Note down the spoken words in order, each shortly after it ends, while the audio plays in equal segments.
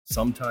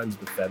sometimes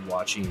the Fed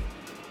watching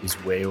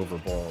is way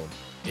overblown.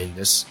 In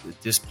this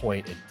at this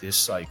point at this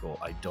cycle,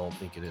 I don't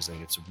think it is. I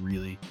think it's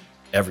really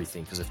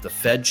everything. Because if the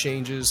Fed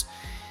changes,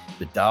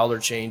 the dollar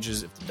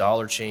changes. If the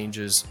dollar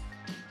changes,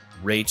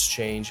 rates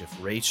change.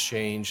 If rates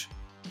change,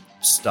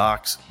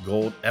 stocks,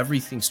 gold,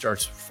 everything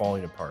starts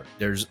falling apart.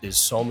 There's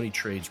so many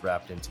trades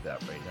wrapped into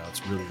that right now.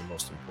 It's really the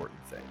most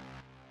important thing.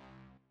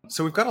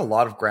 So we've got a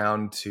lot of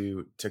ground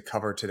to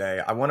cover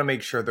today. I want to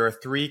make sure there are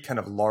three kind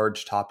of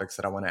large topics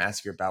that I want to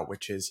ask you about,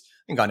 which is, I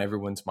think, on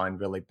everyone's mind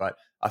really, but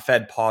a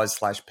Fed pause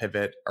 /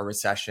 pivot, a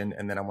recession,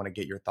 and then I want to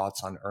get your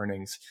thoughts on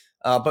earnings.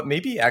 But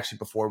maybe actually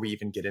before we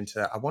even get into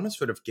that, I want to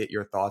sort of get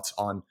your thoughts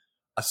on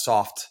a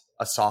soft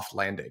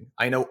landing.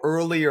 I know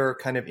earlier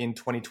kind of in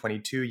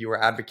 2022, you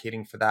were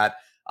advocating for that.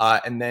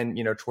 And then,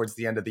 towards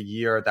the end of the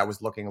year, that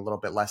was looking a little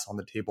bit less on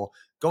the table.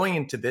 Going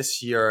into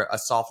this year, a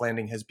soft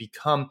landing has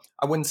become,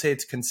 I wouldn't say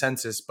it's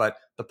consensus, but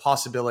the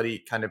possibility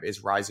kind of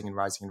is rising and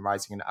rising and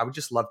rising. And I would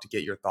just love to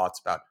get your thoughts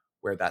about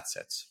where that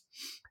sits.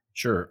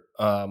 Sure.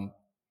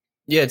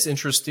 Yeah, it's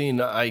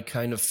interesting. I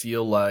kind of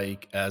feel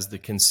like as the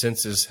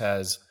consensus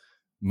has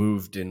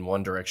moved in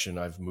one direction,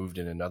 I've moved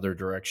in another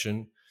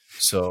direction.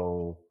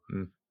 So,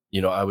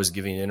 I was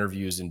giving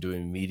interviews and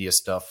doing media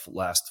stuff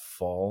last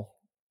fall,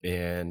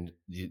 and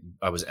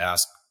I was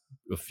asked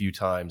a few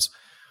times,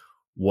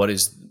 what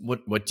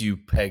do you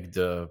peg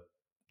the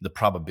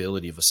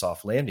probability of a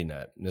soft landing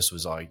at? And this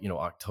was like,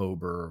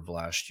 October of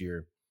last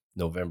year,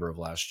 November of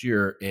last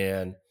year.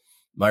 And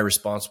my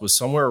response was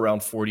somewhere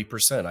around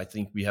 40%. I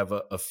think we have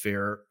a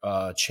fair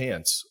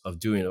chance of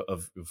pulling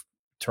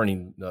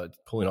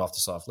off the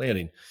soft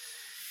landing.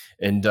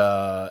 And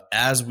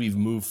as we've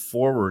moved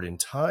forward in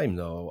time,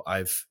 though,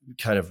 I've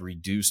kind of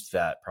reduced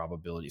that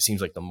probability. It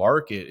seems like the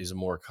market is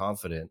more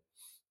confident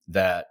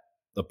that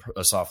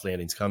a soft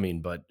landing's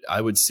coming. But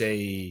I would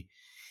say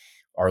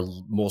our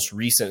most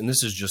recent, and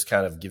this is just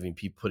kind of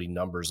putting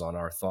numbers on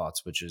our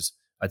thoughts, which is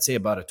I'd say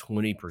about a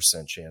 20%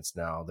 chance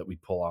now that we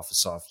pull off a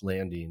soft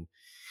landing.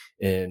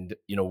 And,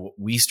 what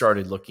we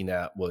started looking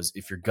at was,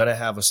 if you're going to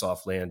have a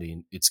soft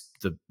landing,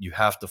 you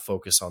have to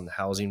focus on the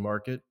housing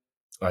market.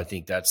 I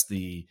think that's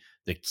the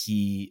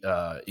key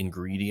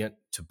ingredient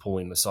to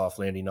pulling the soft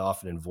landing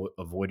off and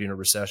avoiding a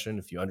recession.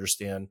 If you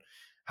understand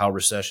how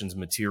recessions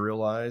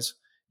materialize,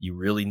 you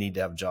really need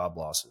to have job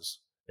losses.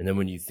 And then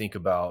when you think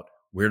about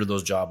where do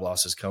those job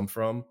losses come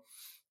from,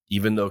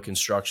 even though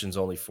construction's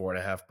only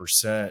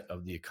 4.5%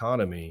 of the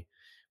economy,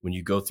 when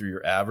you go through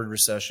your average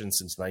recession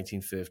since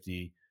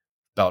 1950,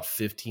 about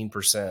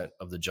 15%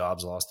 of the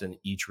jobs lost in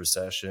each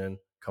recession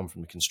come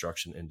from the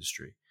construction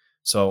industry.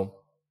 So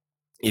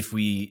if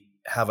we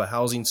have a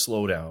housing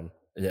slowdown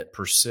and it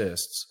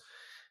persists,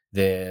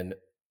 then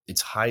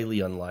it's highly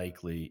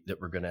unlikely that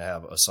we're going to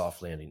have a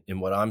soft landing. And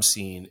what I'm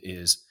seeing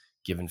is,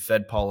 given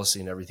Fed policy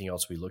and everything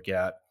else we look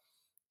at,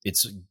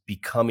 it's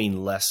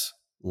becoming less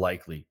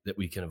likely that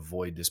we can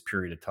avoid this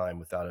period of time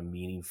without a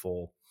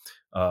meaningful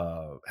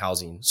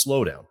housing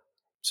slowdown.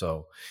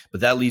 So,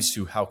 but that leads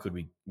to how could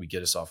we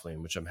get a soft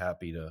landing, which I'm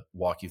happy to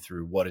walk you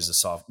through. What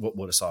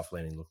would a soft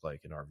landing look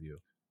like in our view?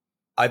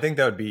 I think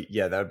that would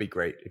be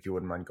great if you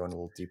wouldn't mind going a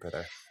little deeper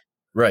there.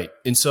 Right.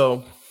 And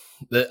so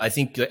I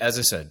think, as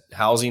I said,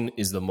 housing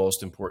is the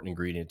most important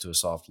ingredient to a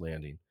soft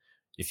landing.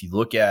 If you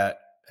look at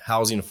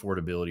housing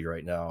affordability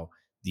right now,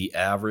 the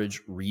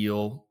average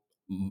real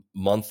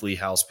monthly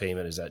house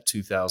payment is at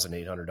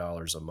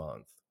 $2,800 a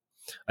month.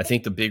 I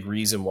think the big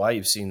reason why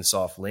you've seen the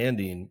soft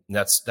landing,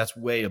 that's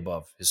way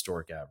above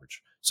historic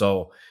average.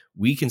 So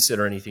we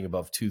consider anything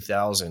above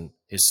 2,000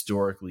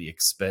 historically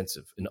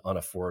expensive and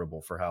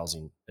unaffordable for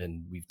housing.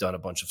 And we've done a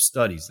bunch of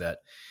studies that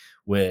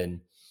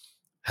when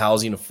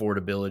housing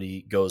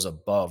affordability goes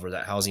above, or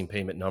that housing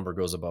payment number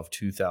goes above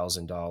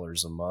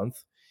 $2,000 a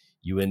month,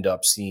 you end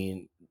up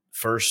seeing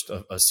first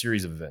a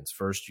series of events.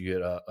 First, you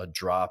get a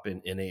drop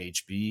in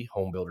NAHB,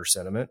 home builder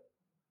sentiment,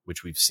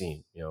 which we've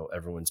seen.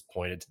 Everyone's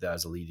pointed to that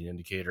as a leading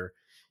indicator.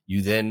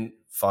 You then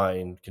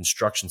find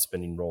construction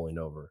spending rolling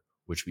over,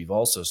 which we've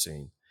also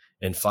seen.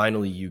 And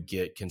finally, you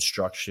get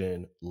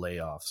construction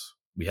layoffs.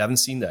 We haven't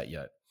seen that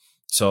yet.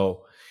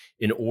 So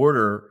in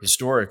order,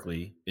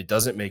 historically, it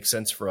doesn't make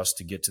sense for us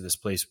to get to this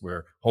place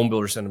where home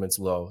builder sentiment's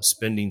low,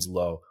 spending's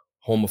low,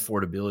 home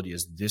affordability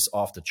is this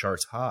off the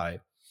charts high,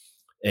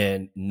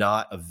 and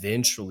not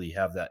eventually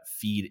have that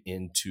feed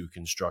into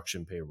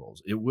construction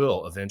payrolls. It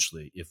will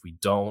eventually if we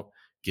don't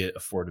get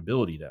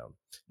affordability down.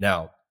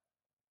 Now,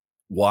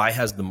 why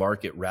has the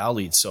market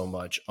rallied so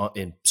much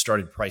and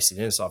started pricing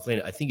in soft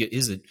landing? I think it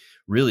is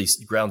really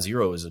ground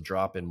zero is a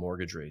drop in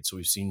mortgage rates. So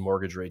we've seen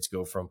mortgage rates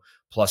go from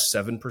plus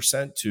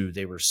 7% to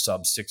they were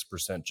sub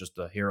 6%, just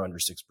a hair under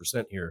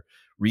 6% here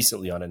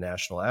recently on a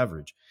national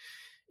average.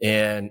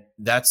 And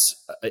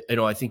that's,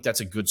 I think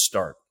that's a good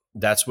start.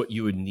 That's what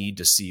you would need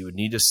to see. You would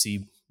need to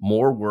see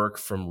more work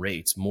from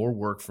rates, more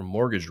work from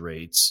mortgage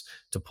rates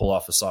to pull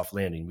off a soft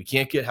landing. We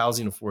can't get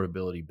housing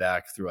affordability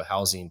back through a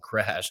housing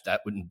crash. That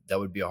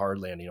would be a hard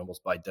landing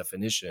almost by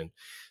definition.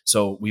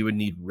 So we would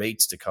need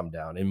rates to come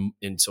down.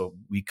 And so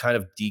we kind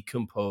of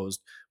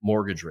decomposed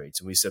mortgage rates.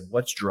 And we said,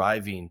 what's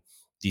driving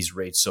these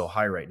rates so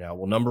high right now?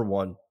 Well, number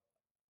one,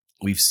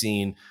 we've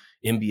seen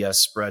MBS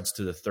spreads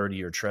to the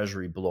 30-year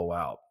Treasury blow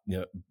out.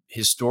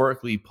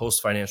 Historically,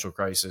 post-financial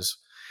crisis,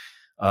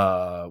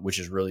 which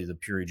is really the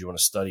period you want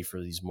to study for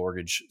these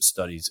mortgage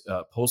studies,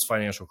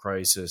 post-financial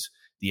crisis,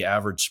 the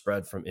average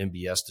spread from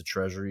MBS to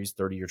Treasuries,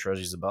 30-year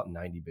Treasuries, is about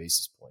 90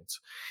 basis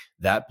points.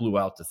 That blew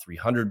out to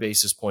 300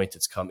 basis points.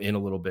 It's come in a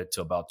little bit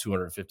to about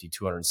 250,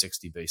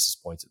 260 basis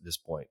points at this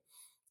point.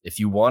 If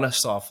you want a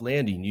soft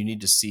landing, you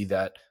need to see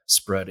that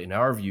spread, in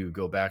our view,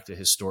 go back to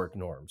historic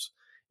norms.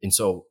 And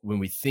so when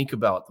we think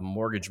about the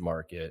mortgage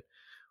market,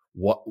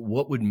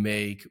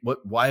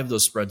 why have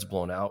those spreads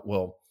blown out?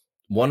 Well,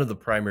 one of the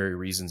primary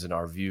reasons in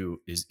our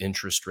view is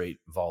interest rate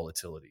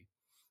volatility.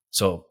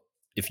 So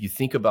if you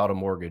think about a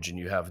mortgage and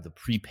you have the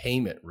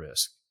prepayment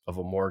risk of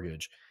a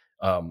mortgage,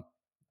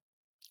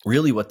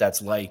 really what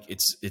that's like,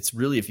 it's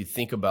really, if you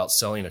think about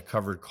selling a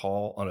covered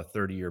call on a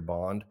 30-year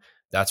bond,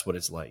 that's what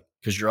it's like,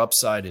 because your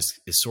upside is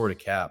sort of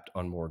capped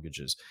on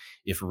mortgages.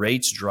 If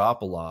rates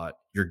drop a lot,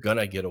 you're going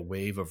to get a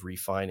wave of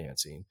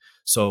refinancing.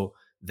 So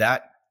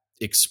that's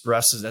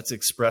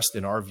expressed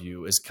in our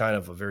view as kind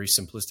of a very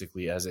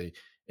simplistically as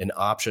an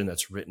option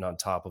that's written on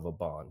top of a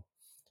bond.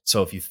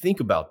 So if you think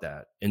about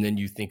that, and then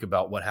you think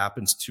about what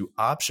happens to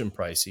option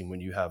pricing when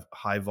you have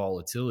high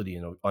volatility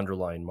in an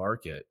underlying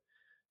market,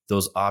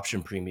 those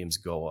option premiums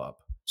go up.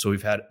 So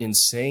we've had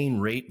insane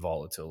rate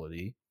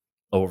volatility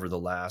over the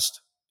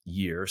last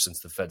year since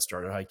the Fed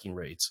started hiking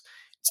rates.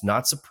 It's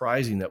not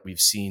surprising that we've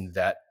seen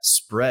that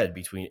spread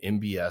between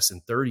MBS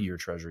and 30-year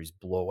Treasuries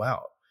blow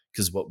out,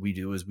 because what we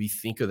do is we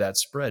think of that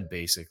spread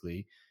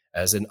basically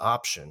as an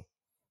option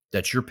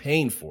that you're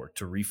paying for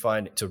to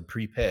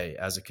prepay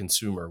as a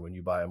consumer when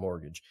you buy a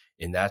mortgage.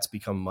 And that's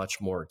become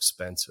much more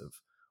expensive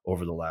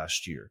over the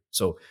last year.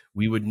 So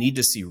we would need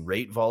to see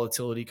rate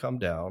volatility come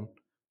down,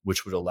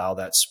 which would allow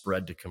that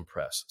spread to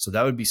compress. So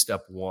that would be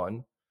step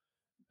one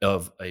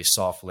of a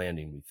soft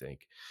landing, we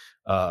think.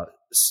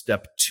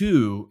 Step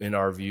two, in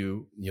our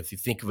view, if you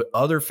think of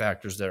other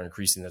factors that are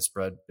increasing that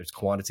spread, there's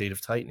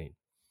quantitative tightening.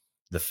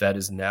 The Fed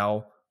is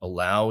now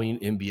allowing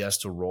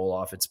MBS to roll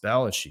off its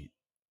balance sheet.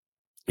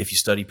 If you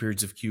study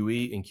periods of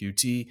QE and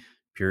QT,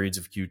 periods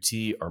of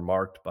QT are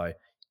marked by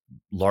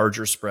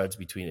larger spreads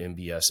between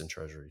MBS and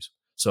Treasuries.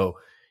 So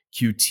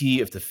QT,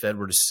 if the Fed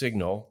were to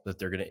signal that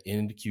they're going to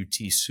end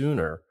QT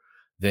sooner,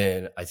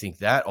 then I think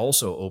that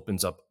also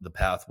opens up the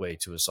pathway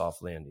to a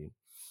soft landing.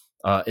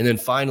 And then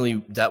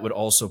finally, that would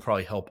also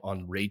probably help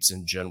on rates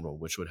in general,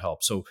 which would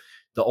help. So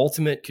the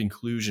ultimate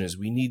conclusion is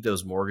we need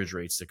those mortgage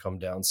rates to come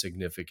down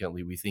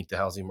significantly. We think the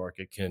housing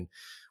market can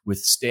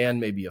withstand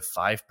maybe a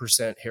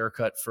 5%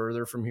 haircut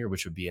further from here,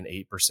 which would be an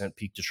 8%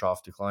 peak to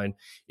trough decline.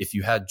 If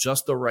you had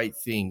just the right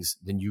things,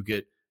 then you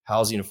get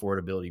housing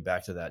affordability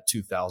back to that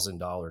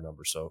 $2,000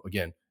 number. So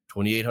again,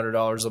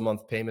 $2,800 a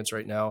month payments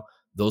right now,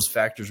 those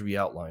factors we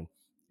outlined.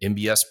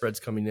 MBS spreads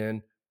coming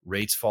in,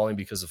 rates falling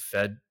because of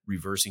Fed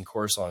reversing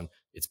course on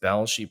its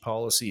balance sheet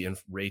policy and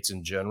rates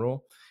in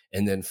general.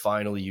 And then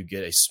finally, you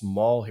get a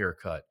small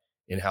haircut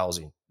in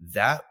housing.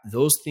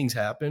 Those things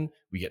happen.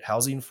 We get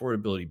housing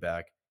affordability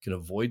back, can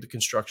avoid the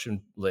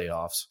construction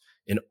layoffs,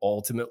 and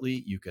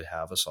ultimately you could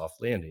have a soft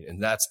landing.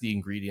 And that's the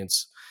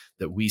ingredients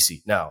that we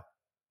see. Now,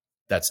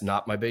 that's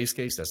not my base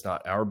case. That's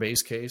not our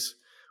base case.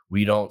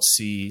 We don't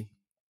see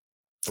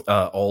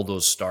all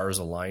those stars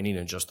aligning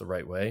in just the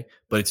right way,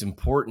 but it's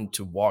important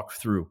to walk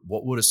through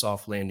what would a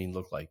soft landing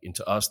look like. And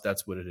to us,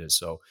 that's what it is.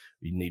 So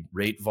we need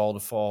rate vol to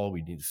fall.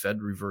 We need the Fed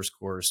reverse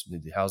course. We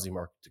need the housing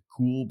market to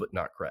cool, but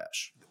not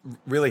crash.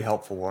 Really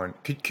helpful, Warren.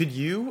 Could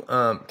you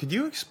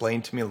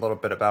explain to me a little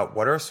bit about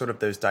what are sort of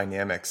those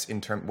dynamics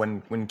in term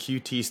when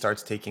QT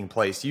starts taking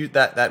place?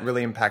 That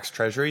really impacts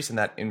Treasuries and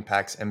that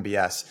impacts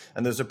MBS,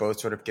 and those are both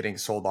sort of getting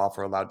sold off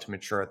or allowed to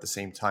mature at the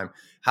same time.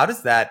 How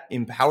is that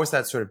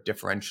sort of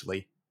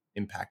differentially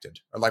impacted,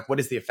 or like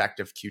what is the effect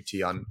of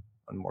QT on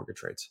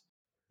mortgage rates?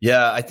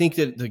 Yeah, I think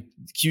that the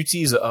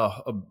QT is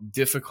a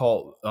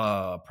difficult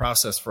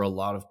process for a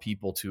lot of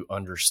people to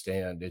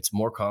understand. It's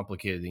more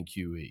complicated than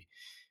QE.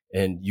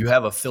 And you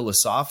have a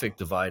philosophic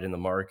divide in the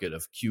market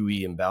of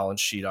QE and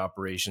balance sheet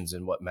operations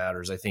and what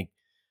matters. I think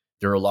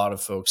there are a lot of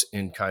folks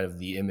in kind of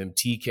the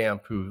MMT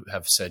camp who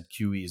have said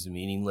QE is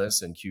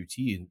meaningless and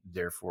QT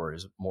therefore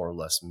is more or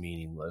less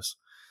meaningless.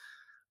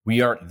 We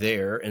aren't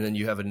there. And then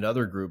you have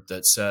another group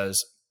that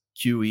says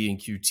QE and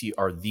QT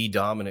are the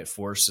dominant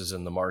forces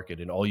in the market,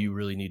 and all you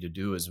really need to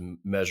do is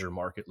measure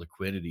market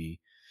liquidity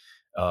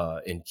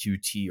and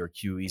QT or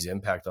QE's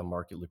impact on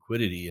market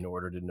liquidity in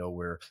order to know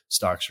where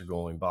stocks are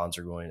going, bonds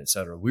are going, et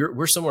cetera.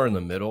 We're somewhere in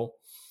the middle.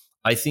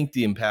 I think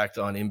the impact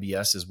on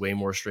MBS is way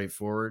more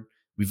straightforward.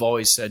 We've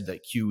always said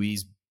that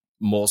QE's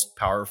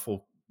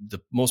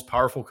the most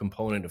powerful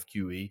component of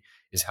QE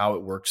is how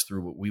it works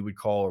through what we would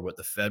call, or what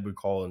the Fed would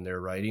call in their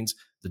writings,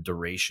 the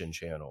duration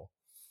channel.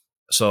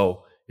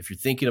 So if you're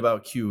thinking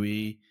about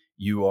QE,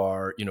 you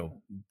are,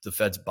 the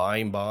Fed's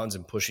buying bonds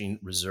and pushing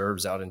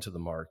reserves out into the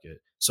market.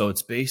 So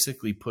it's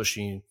basically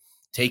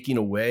taking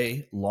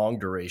away long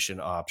duration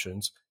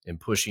options and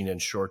pushing in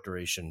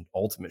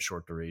ultimate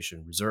short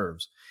duration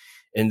reserves.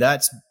 And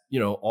that's,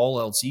 all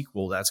else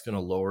equal, that's going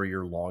to lower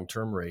your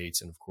long-term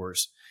rates. And of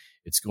course,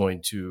 it's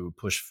going to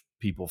push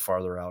people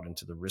farther out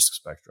into the risk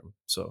spectrum.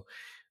 So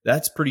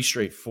that's pretty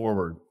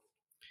straightforward.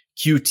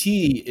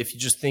 QT, if you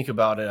just think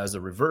about it as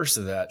a reverse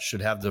of that,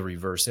 should have the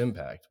reverse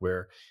impact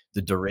where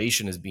the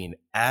duration is being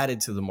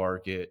added to the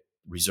market,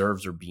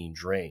 reserves are being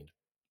drained.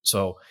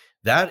 So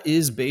that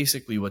is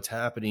basically what's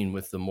happening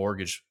with the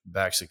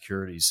mortgage-backed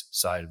securities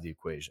side of the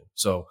equation.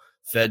 So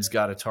Fed's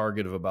got a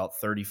target of about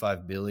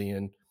 35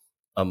 billion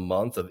a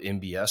month of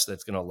MBS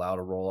that's going to allow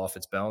to roll off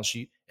its balance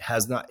sheet. It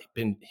has not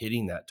been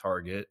hitting that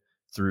target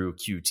through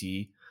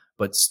QT,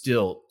 but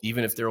still,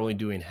 even if they're only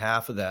doing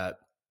half of that,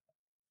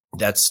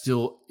 that's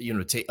still,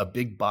 a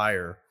big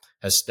buyer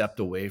has stepped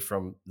away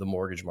from the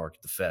mortgage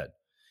market, the Fed.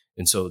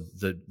 And so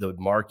the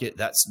market,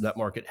 that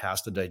market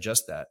has to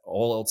digest that.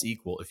 All else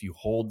equal, if you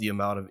hold the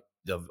amount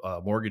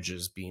of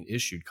mortgages being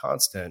issued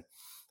constant,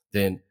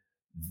 then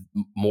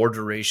more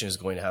duration is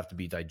going to have to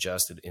be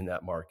digested in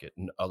that market.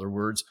 In other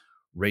words,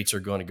 rates are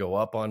going to go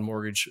up on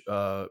mortgage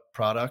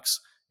products,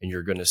 and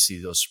you're going to see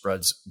those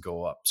spreads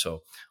go up.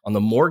 So on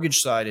the mortgage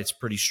side, it's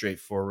pretty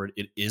straightforward.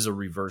 It is a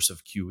reverse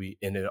of QE.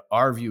 And in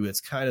our view,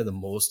 it's kind of the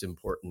most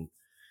important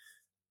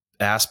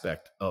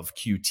aspect of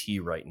QT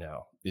right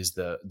now is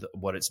the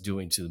what it's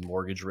doing to the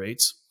mortgage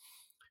rates.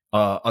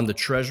 On the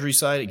Treasury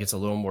side, it gets a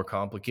little more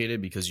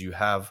complicated because you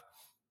have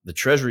the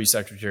Treasury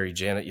Secretary,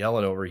 Janet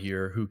Yellen, over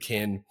here, who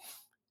can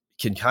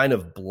kind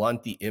of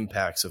blunt the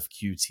impacts of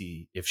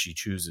QT if she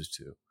chooses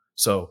to.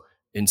 So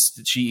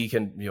she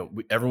can,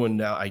 everyone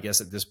now, I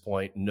guess at this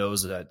point,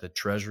 knows that the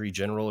Treasury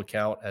General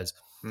account has,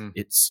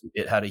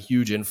 it had a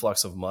huge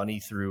influx of money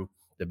through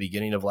the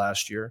beginning of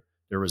last year.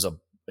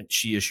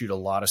 She issued a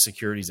lot of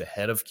securities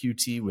ahead of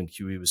QT when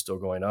QE was still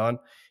going on.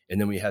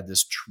 And then we had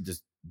this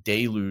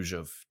deluge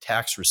of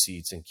tax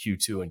receipts in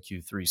Q2 and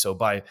Q3. So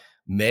by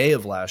May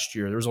of last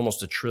year, there was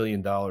almost $1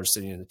 trillion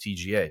sitting in the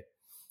TGA.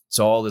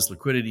 So all this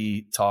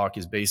liquidity talk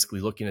is basically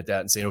looking at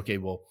that and saying, okay,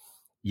 well,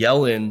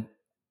 Yellen,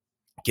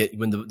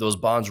 when those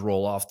bonds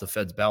roll off the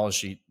Fed's balance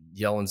sheet,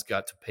 Yellen's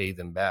got to pay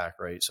them back,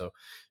 right? So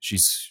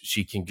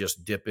she can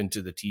just dip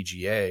into the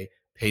TGA,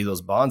 pay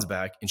those bonds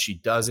back, and she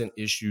doesn't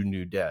issue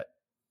new debt.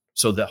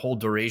 So the whole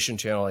duration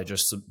channel I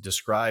just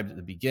described at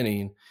the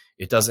beginning,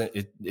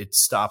 it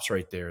stops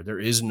right there. There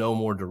is no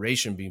more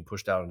duration being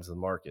pushed out into the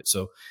market.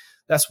 So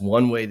that's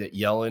one way that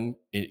Yellen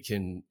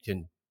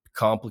can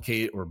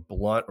complicate or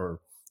blunt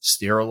or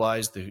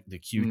sterilize the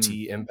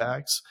QT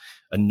impacts.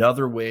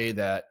 Another way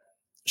that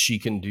she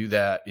can do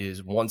that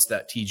is once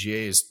that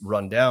TGA is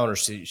run down or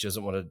she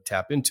doesn't want to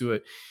tap into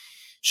it,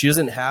 she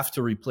doesn't have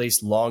to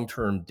replace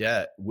long-term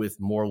debt with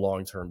more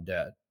long-term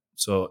debt.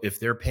 So if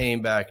they're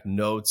paying back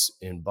notes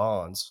and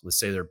bonds, let's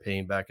say they're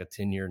paying back a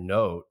 10-year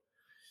note,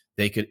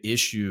 they could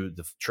issue,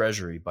 the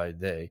Treasury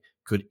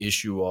could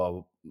issue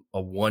a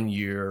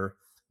 1-year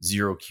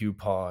zero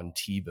coupon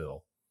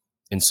T-bill.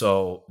 And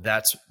so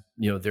that's,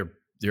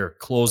 they're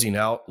closing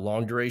out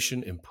long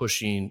duration and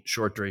pushing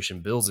short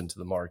duration bills into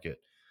the market.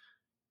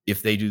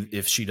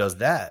 If she does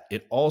that,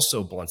 it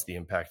also blunts the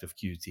impact of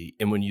QT.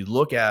 And when you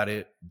look at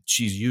it,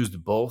 she's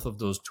used both of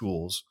those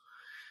tools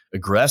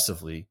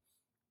aggressively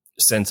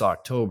since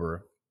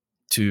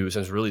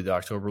really the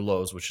October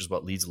lows, which is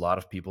what leads a lot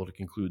of people to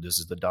conclude this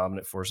is the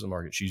dominant force of the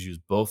market. She's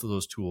used both of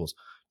those tools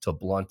to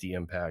blunt the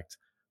impact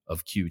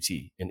of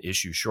QT and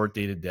issue short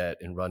dated debt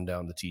and run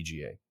down the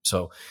TGA.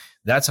 So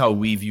that's how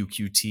we view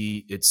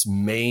QT. Its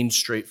main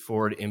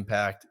straightforward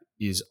impact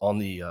is on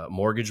the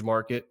mortgage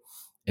market.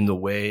 And the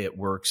way it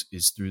works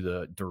is through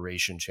the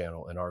duration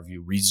channel. In our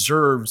view,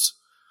 reserves,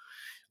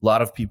 a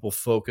lot of people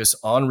focus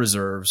on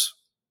reserves.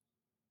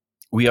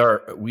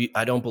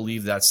 I don't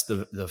believe that's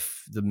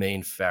the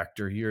main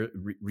factor here.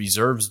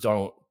 Reserves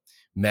don't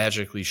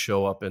magically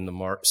show up in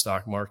the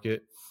stock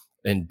market,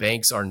 and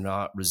banks are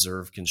not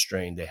reserve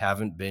constrained. They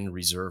haven't been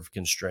reserve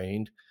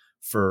constrained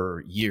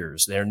for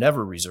years. They're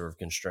never reserve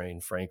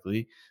constrained,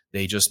 frankly.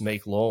 They just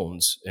make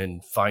loans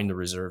and find the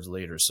reserves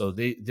later. So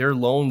their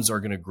loans are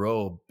going to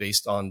grow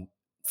based on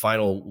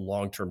final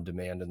long-term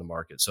demand in the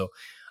market. So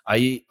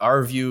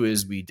our view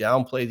is we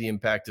downplay the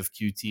impact of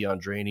QT on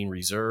draining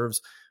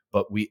reserves,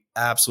 but we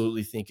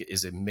absolutely think it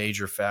is a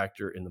major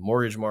factor in the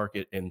mortgage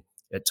market and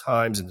at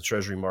times in the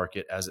Treasury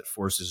market as it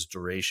forces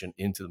duration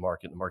into the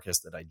market. The market has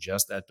to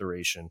digest that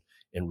duration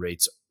and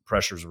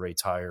pressures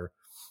rates higher,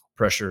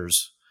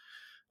 pressures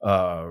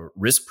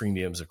risk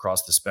premiums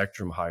across the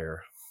spectrum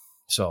higher.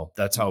 So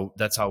that's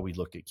how we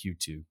look at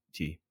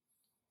QT.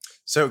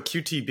 So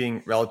QT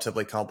being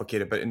relatively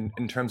complicated, but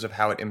in terms of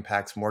how it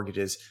impacts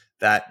mortgages,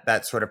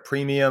 that sort of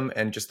premium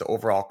and just the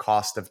overall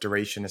cost of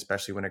duration,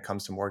 especially when it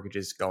comes to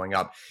mortgages going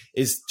up,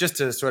 is just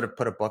to sort of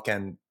put a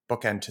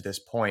bookend to this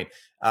point.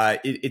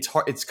 It's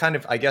hard. It's kind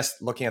of, I guess,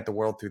 looking at the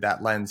world through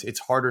that lens, it's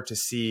harder to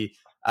see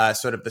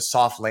sort of the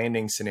soft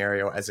landing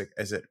scenario as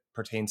it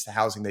pertains to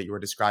housing that you were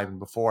describing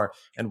before.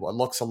 And what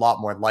looks a lot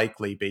more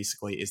likely,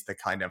 basically, is the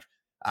kind of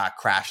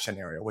crash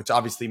scenario, which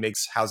obviously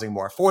makes housing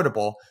more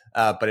affordable,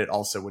 but it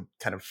also would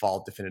kind of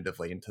fall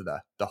definitively into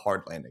the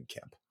hard landing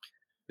camp.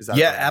 Is that a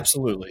Yeah, fair understanding?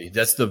 absolutely.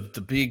 That's the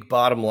big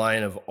bottom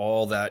line of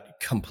all that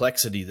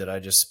complexity that I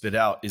just spit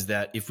out, is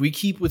that if we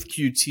keep with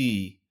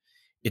QT,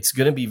 it's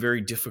going to be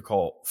very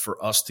difficult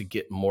for us to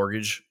get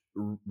mortgage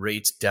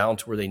rates down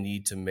to where they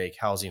need to make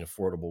housing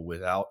affordable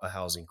without a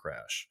housing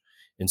crash.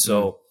 And Mm,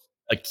 so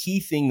a key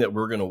thing that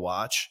we're going to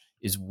watch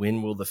is,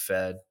 when will the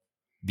Fed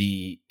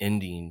be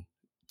ending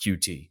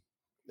QT?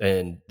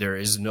 And there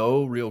is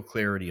no real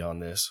clarity on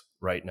this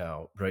right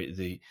now, right?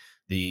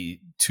 The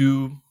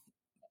two,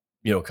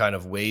 kind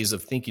of ways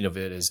of thinking of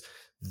it is,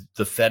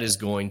 the Fed is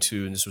going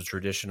to, and this was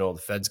traditional,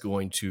 the Fed's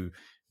going to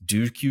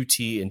do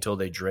QT until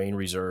they drain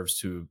reserves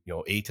to,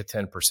 8 to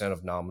 10%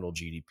 of nominal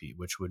GDP,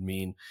 which would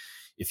mean,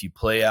 if you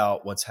play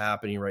out what's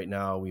happening right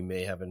now, we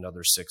may have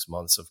another 6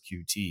 months of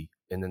QT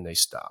and then they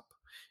stop.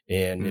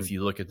 And if mm,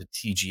 you look at the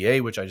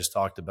TGA, which I just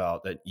talked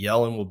about, that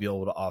Yellen will be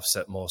able to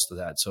offset most of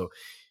that. So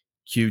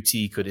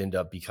QT could end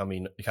up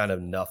becoming kind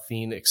of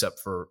nothing except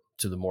for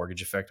to the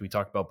mortgage effect we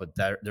talked about, but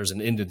there's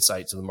an end in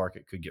sight, so the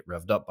market could get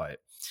revved up by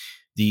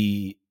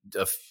it.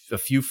 A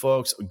few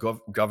folks,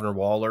 Governor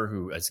Waller,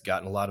 who has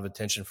gotten a lot of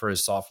attention for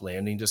his soft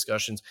landing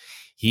discussions,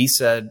 he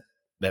said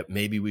that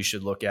maybe we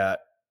should look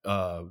at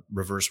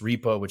reverse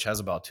repo, which has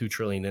about $2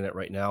 trillion in it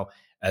right now,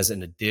 as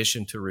an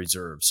addition to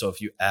reserves. So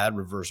if you add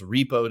reverse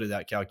repo to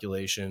that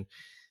calculation,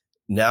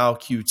 now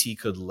QT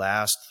could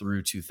last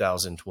through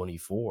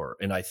 2024.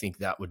 And I think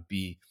it would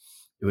be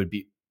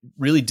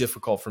really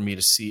difficult for me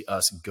to see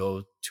us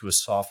go to a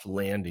soft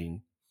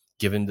landing,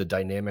 given the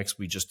dynamics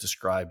we just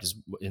described as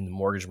in the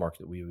mortgage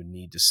market that we would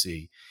need to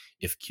see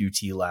if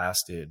QT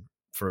lasted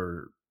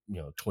for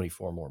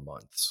 24 more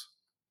months.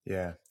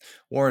 yeah.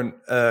 Warren,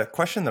 a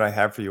question that I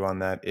have for you on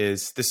that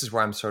is, this is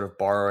where I'm sort of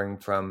borrowing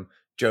from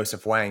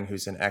Joseph Wang,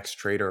 who's an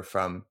ex-trader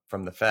from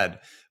the Fed.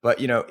 But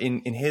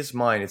in his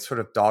mind, it's sort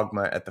of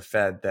dogma at the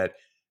Fed that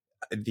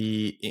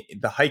the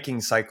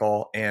hiking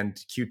cycle and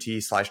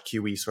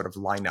QT/QE sort of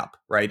line up,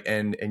 right?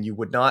 And you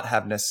would not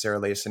have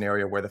necessarily a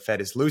scenario where the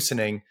Fed is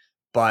loosening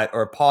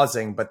or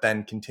pausing, but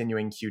then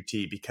continuing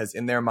QT, because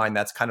in their mind,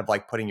 that's kind of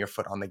like putting your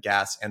foot on the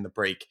gas and the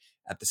brake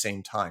at the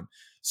same time.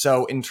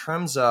 So in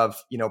terms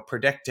of,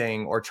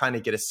 predicting or trying to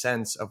get a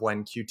sense of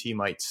when QT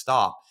might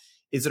stop,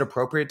 is it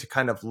appropriate to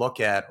kind of look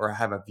at or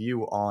have a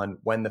view on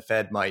when the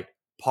Fed might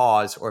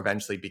pause or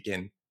eventually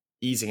begin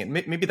easing it?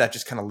 Maybe that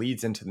just kind of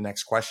leads into the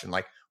next question.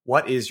 Like,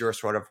 what is your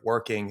sort of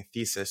working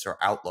thesis or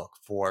outlook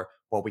for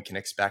what we can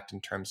expect in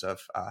terms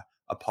of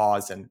a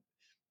pause and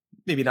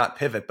maybe not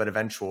pivot, but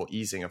eventual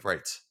easing of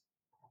rates?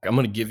 I'm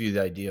going to give you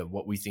the idea of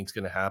what we think is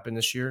going to happen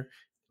this year,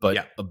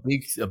 Yeah. but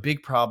a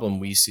big problem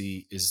we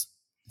see is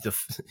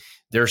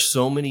there's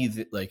so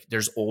many, like,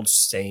 there's old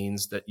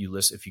sayings that you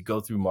listen, if you go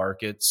through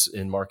markets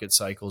and market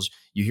cycles,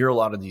 you hear a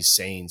lot of these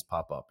sayings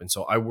pop up. And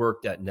so I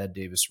worked at Ned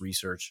Davis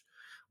Research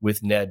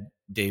with Ned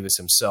Davis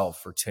himself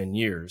for 10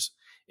 years,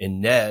 and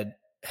Ned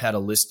had a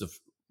list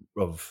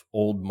of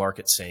old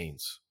market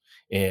sayings,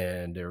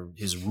 and they're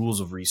his rules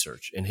of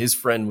research. And his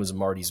friend was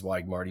Marty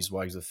Zweig. Marty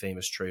Zweig is a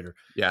famous trader.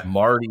 Yeah.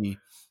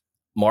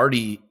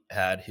 Marty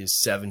had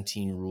his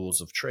 17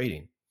 rules of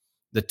trading.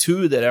 The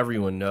two that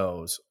everyone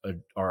knows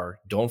are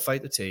don't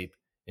fight the tape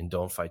and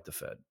don't fight the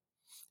Fed.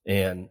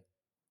 And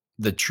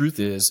the truth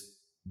is,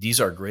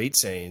 these are great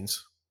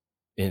sayings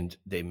and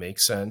they make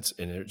sense.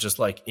 And they're just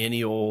like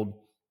any old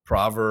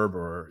proverb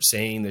or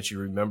saying that you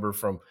remember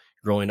from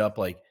growing up.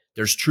 Like,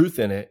 there's truth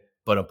in it,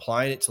 but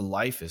applying it to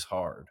life is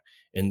hard.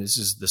 And this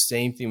is the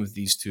same thing with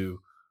these two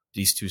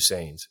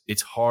sayings.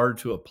 It's hard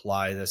to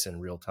apply this in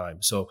real time.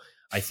 So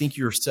I think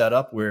you're set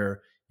up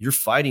where you're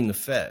fighting the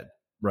Fed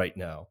right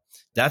now.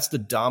 That's the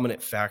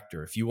dominant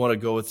factor. If you want to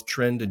go with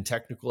trend and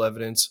technical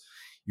evidence,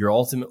 you're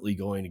ultimately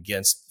going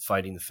against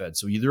fighting the Fed.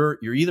 So you're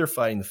either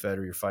fighting the Fed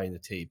or you're fighting the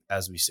tape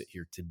as we sit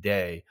here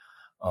today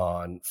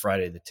on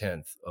Friday, the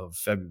 10th of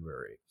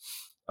February.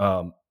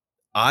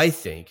 I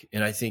think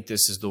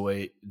this is the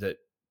way that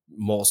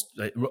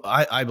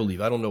I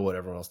believe, I don't know what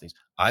everyone else thinks.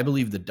 I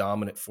believe the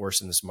dominant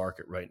force in this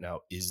market right now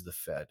is the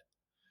Fed,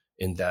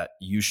 in that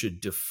you should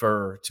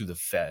defer to the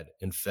Fed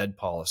and Fed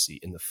policy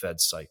in the Fed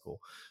cycle.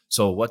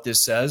 So what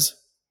this says,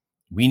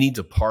 we need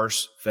to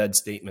parse Fed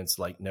statements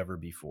like never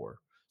before.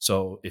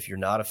 So if you're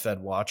not a Fed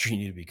watcher, you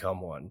need to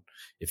become one.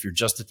 If you're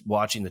just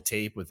watching the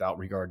tape without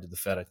regard to the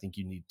Fed, I think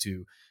you need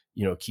to,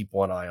 keep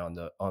one eye on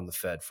the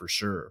Fed for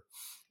sure.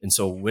 And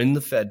so when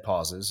the Fed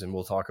pauses, and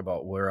we'll talk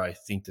about where I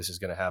think this is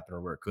going to happen or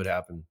where it could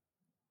happen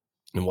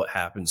and what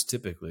happens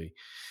typically,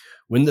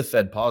 when the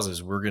Fed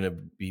pauses, we're going to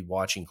be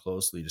watching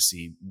closely to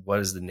see what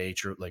is the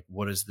nature, like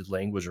what is the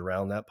language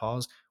around that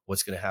pause,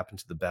 what's going to happen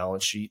to the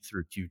balance sheet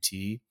through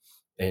QT,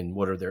 and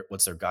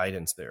what's their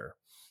guidance there.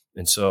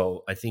 And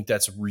so I think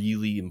that's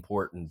really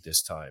important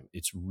this time.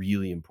 It's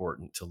really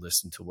important to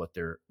listen to what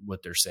they're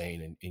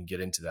saying and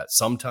get into that.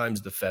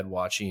 Sometimes the Fed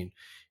watching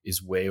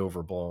is way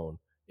overblown.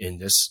 At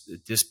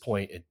this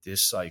point, at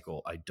this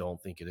cycle, I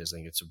don't think it is. I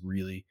think it's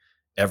really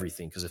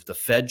everything. Because if the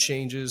Fed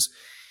changes,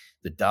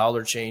 the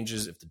dollar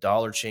changes. If the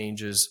dollar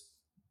changes,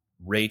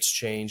 rates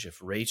change.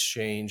 If rates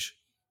change,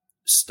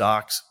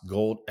 stocks,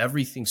 gold,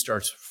 everything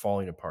starts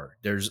falling apart.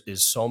 There's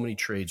so many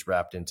trades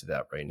wrapped into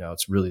that right now.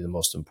 It's really the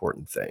most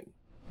important thing.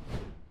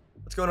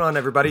 What's going on,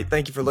 everybody?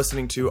 Thank you for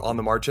listening to On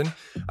the Margin.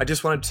 I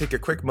just wanted to take a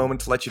quick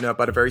moment to let you know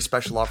about a very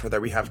special offer that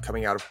we have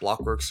coming out of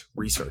Blockworks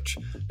Research.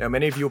 Now,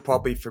 many of you will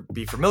probably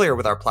be familiar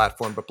with our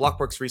platform, but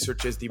Blockworks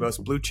Research is the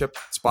most blue chip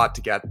spot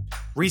to get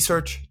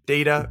research,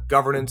 data,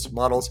 governance,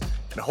 models,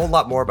 and a whole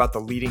lot more about the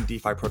leading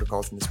DeFi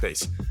protocols in the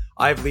space.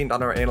 I've leaned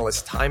on our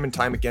analysts time and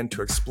time again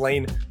to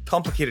explain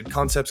complicated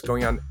concepts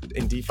going on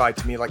in DeFi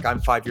to me like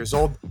I'm 5 years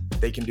old.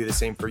 They can do the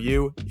same for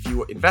you. If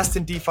you invest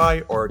in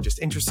DeFi or are just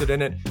interested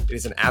in it, it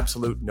is an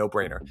absolute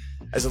no-brainer.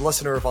 As a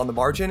listener of On the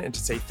Margin, and to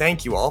say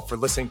thank you all for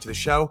listening to the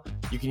show,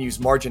 you can use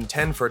Margin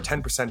 10 for a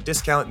 10%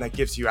 discount, and that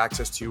gives you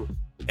access to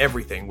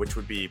everything, which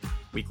would be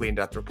weekly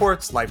in-depth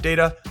reports, live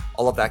data,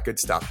 all of that good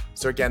stuff.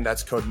 So again,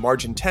 that's code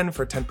Margin 10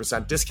 for a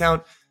 10%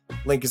 discount.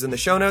 Link is in the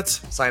show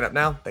notes. Sign up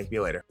now. Thank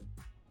you later.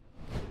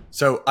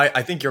 So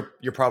I think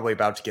you're probably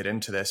about to get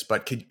into this,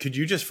 but could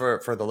you just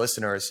for the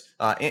listeners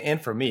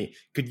and for me,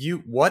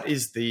 what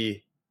is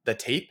the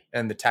tape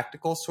and the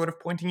technical sort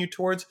of pointing you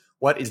towards?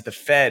 What is the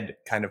Fed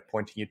kind of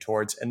pointing you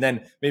towards? And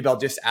then maybe I'll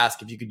just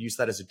ask if you could use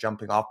that as a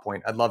jumping off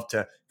point. I'd love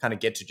to kind of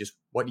get to just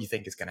what you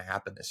think is going to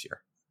happen this year.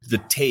 The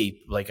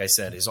tape, like I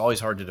said, is always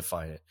hard to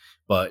define it,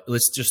 but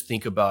let's just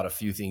think about a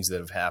few things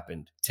that have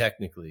happened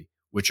technically,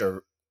 which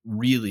are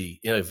really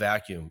in a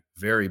vacuum,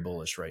 very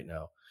bullish right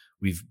now.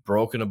 We've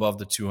broken above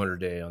the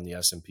 200-day on the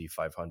S&P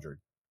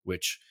 500,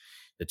 which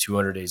the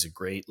 200-day is a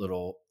great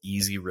little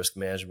easy risk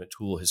management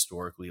tool.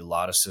 Historically, a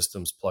lot of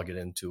systems plug it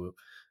into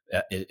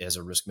it as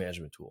a risk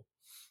management tool.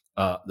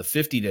 The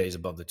 50-day is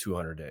above the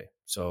 200-day.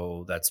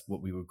 So that's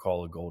what we would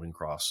call a golden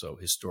cross. So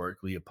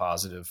historically, a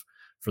positive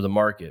for the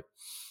market.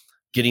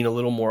 Getting a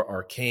little more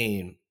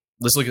arcane,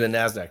 let's look at the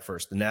NASDAQ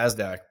first. The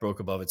NASDAQ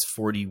broke above its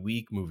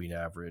 40-week moving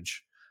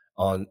average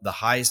on the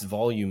highest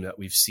volume that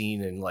we've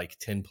seen in like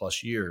 10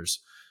 plus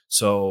years.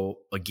 So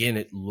again,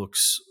 it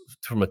looks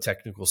from a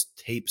technical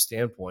tape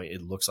standpoint,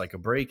 it looks like a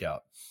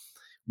breakout.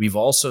 We've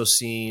also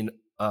seen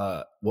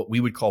what we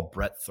would call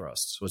breadth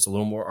thrust. So it's a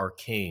little more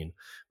arcane,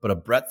 but a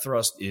breadth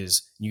thrust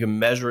is, you can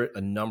measure it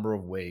a number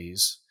of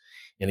ways.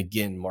 And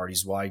again, Marty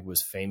Zweig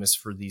was famous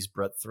for these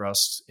breadth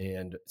thrusts,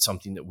 and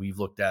something that we've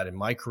looked at in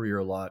my career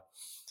a lot.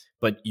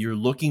 But you're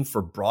looking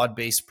for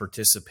broad-based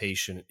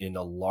participation in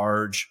a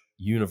large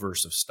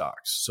universe of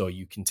stocks. So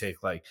you can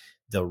take like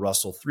the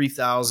Russell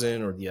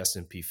 3000 or the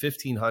S&P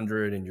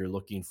 1500, and you're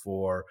looking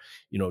for,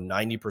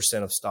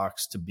 90% of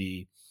stocks to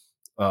be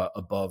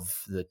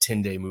above the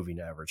 10-day moving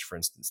average, for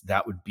instance.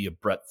 That would be a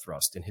breadth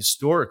thrust. And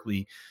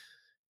historically,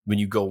 when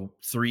you go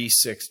 3,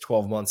 6,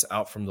 12 months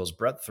out from those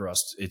breadth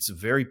thrusts, it's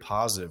very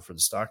positive for the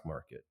stock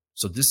market.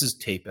 So this is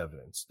tape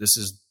evidence. This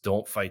is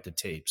don't fight the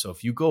tape. So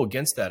if you go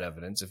against that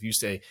evidence, if you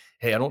say,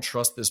 hey, I don't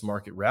trust this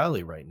market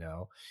rally right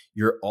now,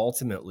 you're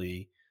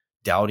ultimately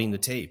doubting the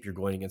tape. You're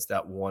going against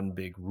that one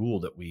big rule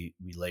that we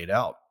laid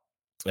out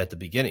at the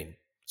beginning.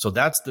 So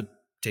that's the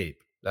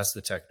tape. That's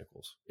the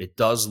technicals. It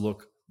does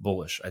look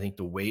bullish. I think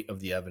the weight of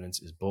the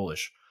evidence is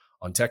bullish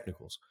on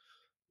technicals.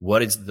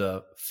 What is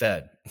the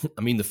Fed?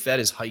 I mean, the Fed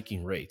is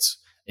hiking rates,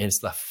 and it's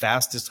the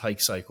fastest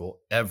hike cycle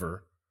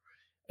ever.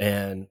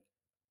 And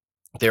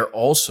they're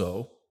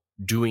also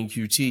doing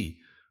QT,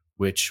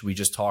 which we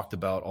just talked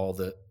about, all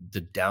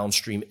the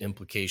downstream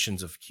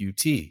implications of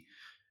QT.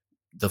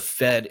 The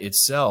Fed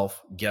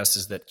itself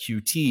guesses that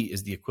QT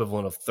is the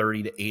equivalent of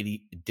 30 to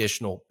 80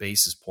 additional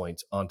basis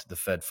points onto the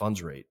Fed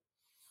funds rate.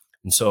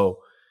 And so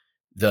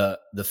the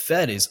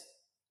Fed is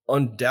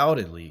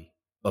undoubtedly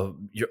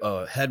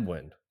a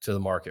headwind to the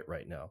market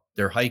right now.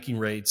 They're hiking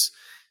rates.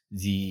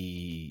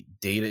 The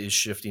data is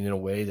shifting in a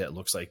way that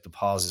looks like the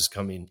pause is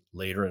coming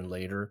later and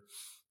later.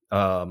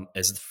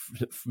 As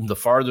the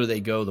farther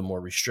they go, the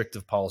more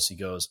restrictive policy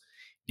goes.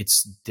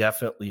 It's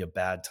definitely a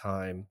bad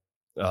time.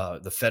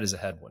 The Fed is a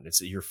headwind.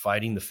 You're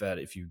fighting the Fed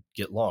if you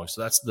get long.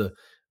 So that's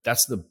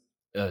the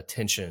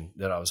tension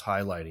that I was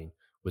highlighting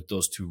with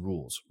those two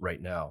rules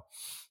right now.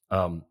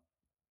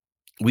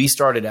 We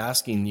started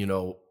asking,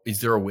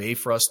 is there a way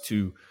for us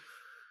to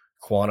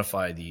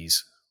quantify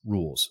these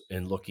rules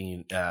and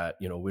looking at,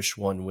 which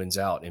one wins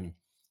out? And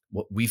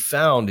what we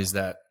found is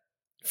that,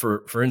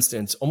 for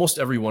instance, almost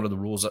every one of the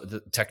rules,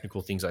 the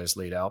technical things I just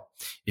laid out,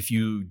 if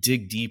you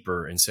dig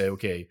deeper and say,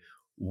 okay,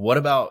 what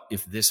about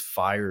if this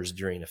fires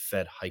during a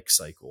Fed hike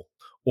cycle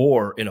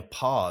or in a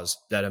pause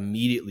that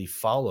immediately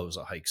follows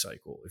a hike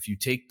cycle? If you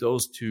take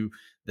those two,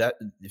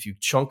 if you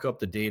chunk up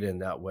the data in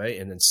that way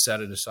and then set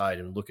it aside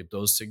and look at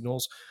those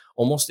signals,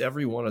 almost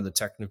every one of the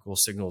technical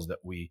signals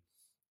that we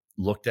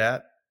looked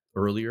at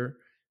earlier,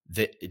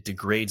 that it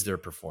degrades their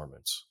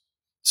performance.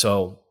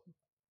 So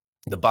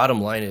the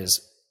bottom line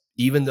is,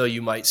 even though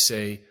you might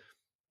say,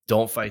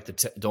 don't fight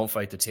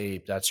the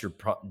tape, that's your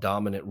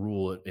dominant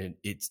rule, and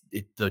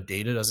the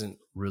data doesn't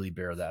really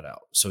bear that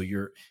out. So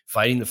you're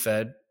fighting the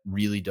Fed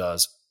really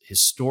does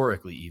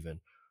historically even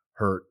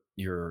hurt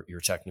your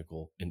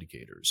technical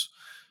indicators.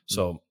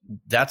 So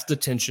that's the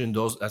tension.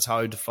 That's how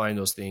I define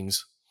those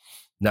things.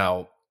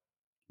 Now,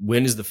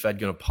 when is the Fed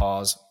going to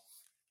pause?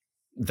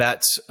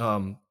 that's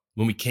when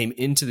we came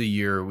into the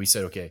year, we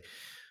said, okay,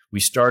 we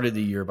started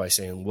the year by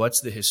saying,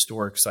 what's the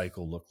historic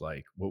cycle look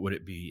like? What would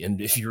it be? And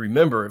if you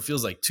remember, it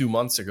feels like 2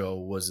 months ago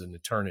was an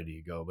eternity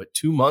ago, but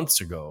 2 months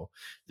ago,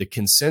 the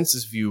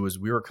consensus view was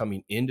we were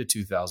coming into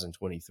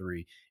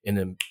 2023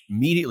 and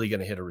immediately going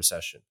to hit a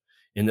recession,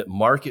 and that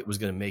market was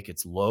going to make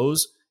its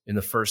lows in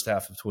the first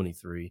half of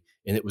 23,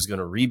 and it was going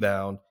to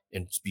rebound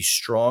and be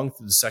strong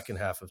through the second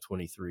half of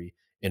 23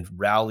 and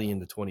rally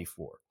into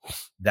 24.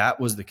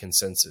 That was the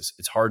consensus.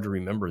 It's hard to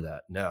remember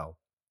that now.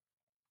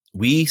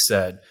 We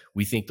said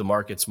we think the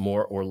market's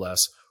more or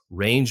less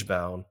range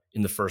bound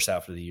in the first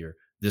half of the year.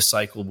 This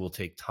cycle will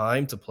take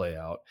time to play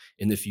out.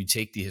 And if you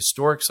take the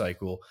historic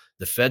cycle,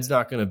 the Fed's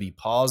not going to be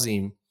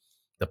pausing.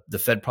 The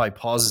Fed probably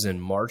pauses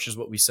in March, is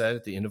what we said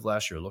at the end of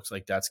last year. It looks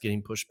like that's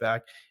getting pushed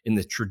back. And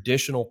the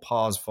traditional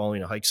pause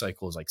following a hike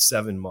cycle is like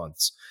 7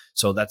 months.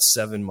 So that's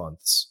 7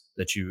 months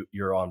that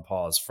you're on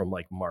pause from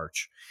like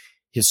March.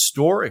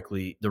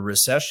 Historically, the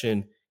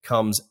recession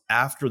comes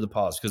after the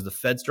pause because the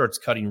Fed starts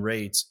cutting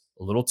rates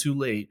a little too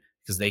late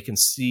because they can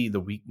see the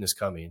weakness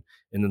coming.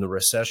 And then the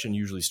recession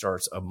usually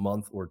starts a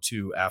month or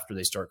two after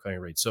they start cutting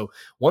rates. So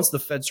once the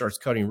Fed starts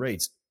cutting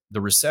rates,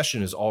 the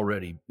recession is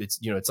already,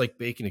 it's like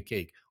baking a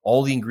cake.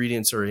 All the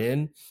ingredients are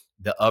in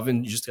the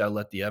oven. You just got to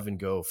let the oven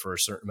go for a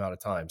certain amount of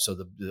time. So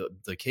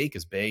the cake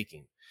is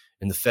baking,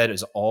 and the Fed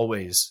is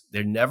always,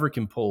 they never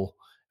can pull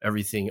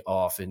everything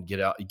off and get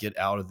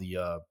out of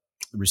the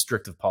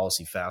restrictive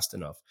policy fast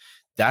enough.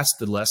 That's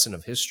the lesson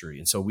of history.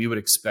 And so we would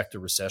expect a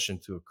recession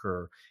to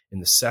occur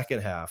in the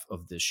second half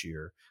of this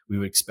year. We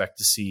would expect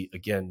to see,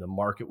 again, the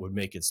market would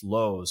make its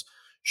lows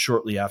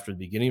shortly after the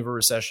beginning of a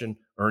recession.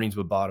 Earnings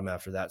would bottom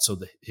after that. So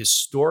the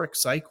historic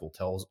cycle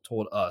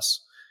told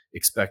us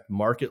expect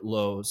market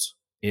lows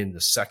in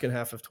the second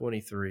half of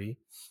 23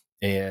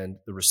 and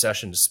the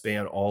recession to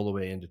span all the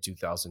way into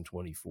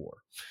 2024.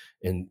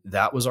 And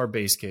that was our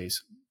base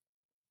case.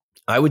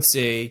 I would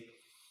say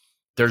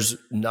there's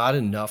not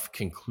enough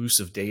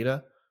conclusive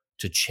data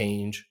to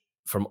change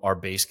from our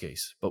base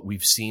case, but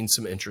we've seen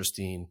some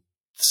interesting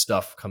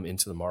stuff come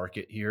into the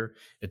market here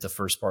at the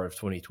first part of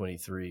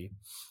 2023,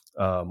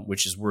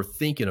 which is worth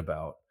thinking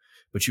about.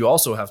 But you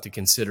also have to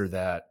consider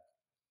that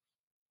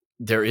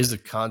there is a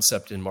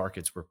concept in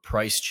markets where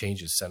price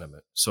changes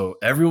sentiment. So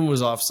everyone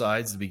was off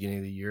sides at the beginning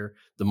of the year.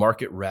 The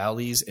market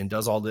rallies and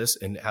does all this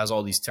and has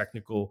all these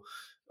technical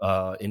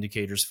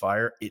indicators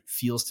fire. It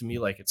feels to me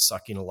like it's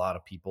sucking a lot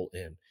of people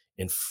in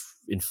and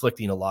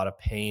inflicting a lot of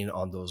pain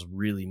on those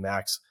really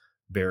max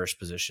bearish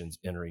positions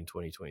entering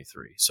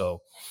 2023.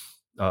 So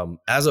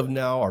as of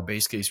now, our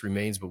base case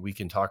remains, but we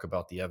can talk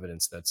about the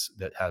evidence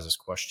that has us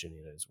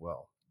questioning it as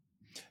well.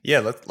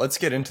 Yeah, let's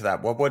get into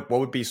that. What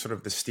would be sort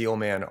of the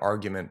steelman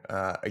argument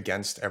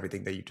against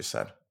everything that you just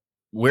said?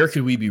 Where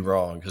could we be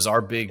wrong? Because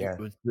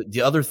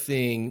the other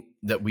thing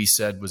that we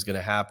said was going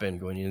to happen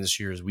going into this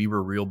year is we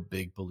were real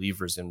big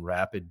believers in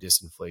rapid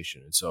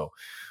disinflation. And so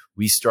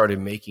we started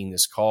making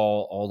this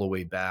call all the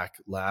way back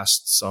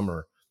last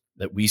summer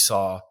that we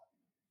saw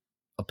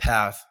a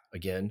path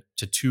again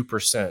to 2%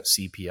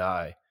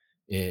 CPI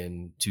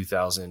in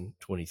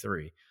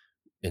 2023.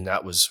 And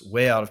that was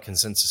way out of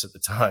consensus at the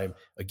time.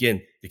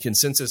 Again, the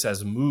consensus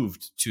has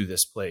moved to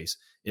this place.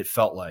 It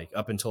felt like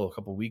up until a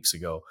couple of weeks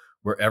ago,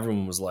 where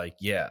everyone was like,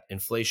 yeah,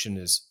 inflation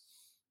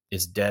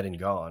is dead and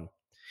gone.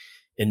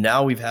 And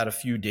now we've had a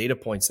few data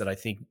points that I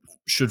think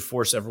should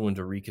force everyone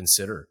to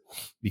reconsider,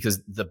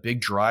 because the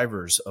big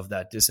drivers of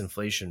that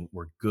disinflation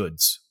were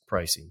goods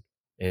pricing,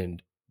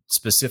 and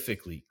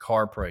specifically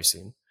car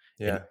pricing,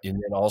 and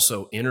then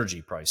also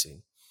energy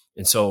pricing.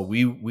 And so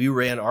we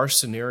ran our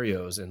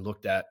scenarios and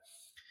looked at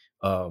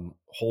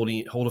hold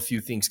a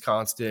few things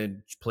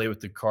constant, play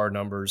with the car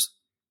numbers,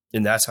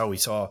 and that's how we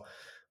saw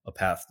a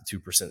path to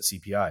 2%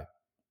 CPI.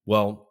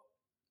 Well,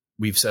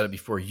 we've said it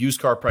before, used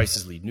car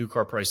prices lead new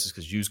car prices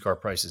because used car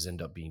prices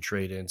end up being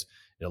trade-ins.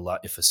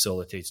 It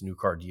facilitates new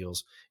car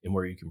deals and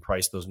where you can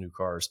price those new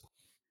cars.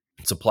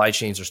 Supply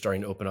chains are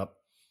starting to open up.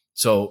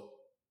 So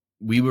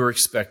we were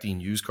expecting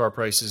used car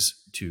prices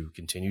to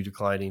continue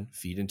declining,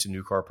 feed into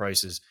new car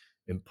prices,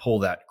 and pull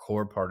that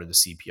core part of the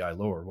CPI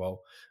lower.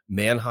 Well,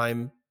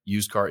 Manheim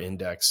used car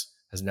index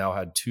has now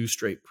had 2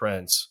 straight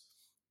prints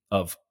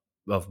of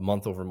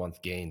month over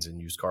month gains in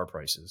used car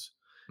prices.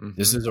 Mm-hmm.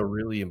 This is a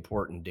really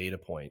important data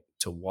point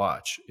to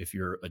watch if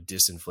you're a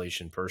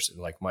disinflation person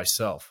like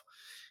myself.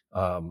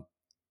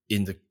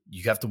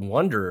 You have to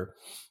wonder,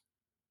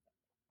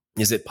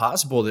 is it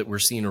possible that we're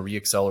seeing a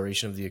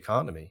reacceleration of the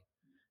economy?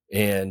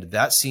 And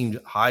that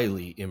seemed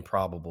highly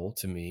improbable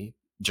to me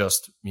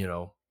just,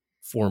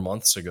 4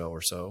 months ago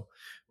or so.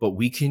 But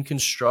we can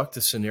construct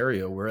a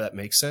scenario where that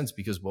makes sense,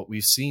 because what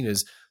we've seen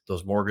is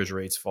those mortgage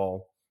rates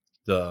fall.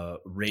 The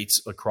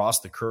rates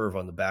across the curve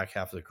on the back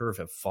half of the curve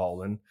have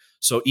fallen.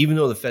 So even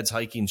though the Fed's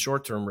hiking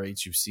short-term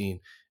rates, you've seen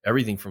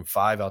everything from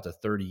 5 out to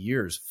 30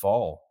 years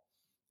fall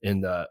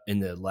in the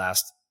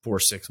last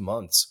 4-6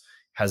 months.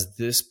 Has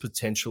this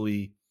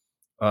potentially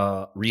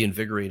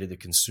reinvigorated the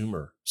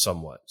consumer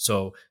somewhat?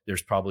 So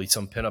there's probably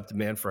some pent-up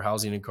demand for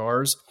housing and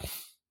cars.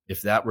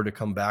 if that were to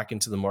come back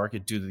into the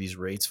market due to these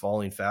rates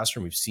falling faster,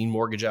 and we've seen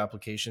mortgage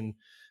application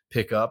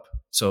pick up,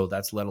 so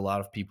that's led a lot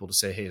of people to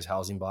say, hey, is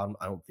housing bottom?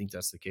 I don't think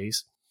that's the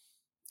case.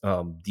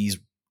 These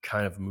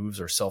kind of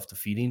moves are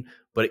self-defeating,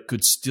 but it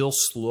could still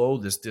slow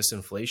this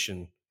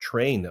disinflation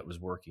train that was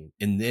working.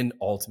 And then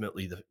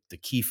ultimately the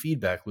key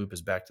feedback loop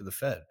is back to the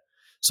Fed.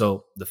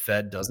 So the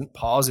Fed doesn't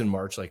pause in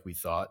March like we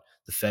thought.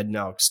 The Fed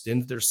now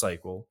extends their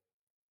cycle.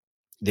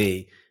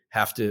 They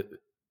have to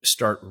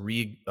start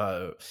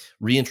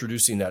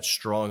reintroducing that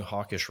strong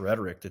hawkish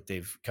rhetoric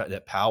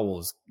that Powell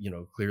has,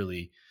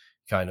 clearly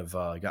kind of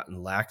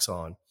gotten lax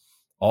on.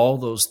 All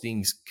those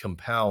things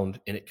compound,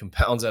 and it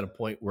compounds at a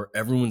point where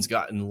everyone's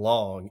gotten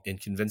long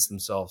and convinced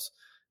themselves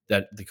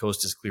that the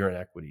coast is clear in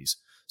equities.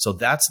 So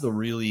that's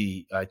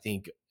I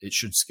think it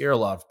should scare a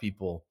lot of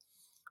people,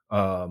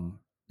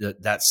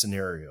 that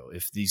scenario.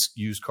 If these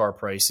used car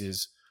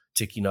prices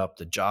ticking up,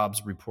 the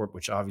jobs report,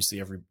 which obviously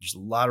there's a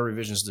lot of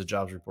revisions to the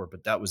jobs report,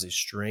 but that was a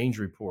strange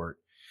report.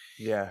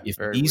 Yeah, If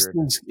very these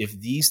weird. if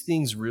these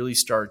things really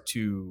start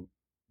to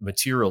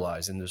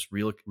materialize and this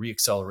real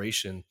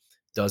reacceleration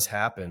does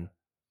happen,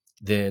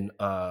 then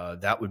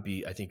that would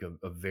be, I think,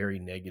 a very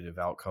negative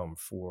outcome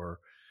for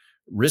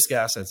risk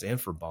assets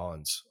and for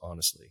bonds,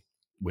 honestly,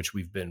 which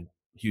we've been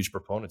huge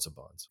proponents of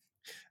bonds.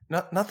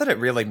 Not that it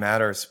really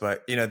matters,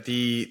 but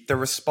the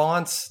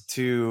response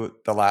to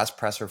the last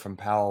presser from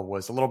Powell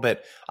was a little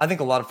bit. I think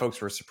a lot of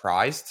folks were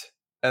surprised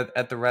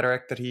at the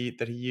rhetoric that he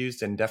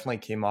used, and definitely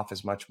came off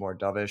as much more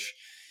dovish.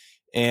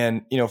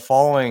 And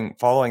following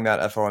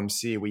that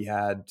FOMC, we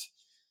had,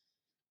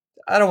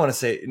 I don't want to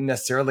say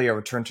necessarily a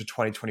return to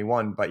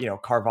 2021, but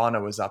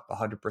Carvana was up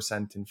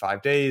 100% in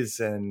 5 days,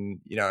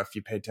 and if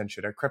you pay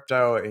attention to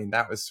crypto, I mean,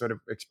 that was sort of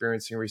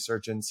experiencing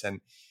resurgence.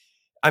 And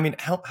I mean,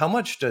 how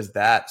much does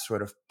that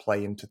sort of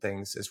play into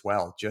things as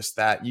well? Just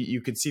that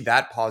you could see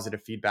that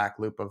positive feedback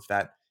loop of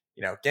that,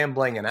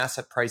 gambling and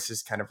asset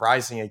prices kind of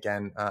rising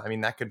again. I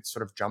mean, that could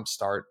sort of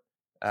jumpstart.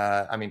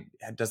 I mean,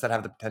 does that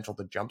have the potential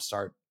to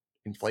jumpstart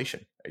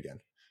inflation again?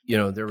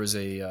 There was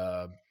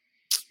a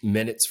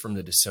minutes from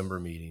the December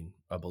meeting,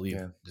 I believe.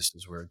 Yeah. This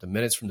is where the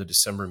minutes from the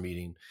December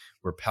meeting,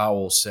 where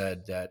Powell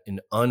said that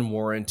an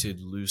unwarranted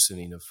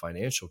loosening of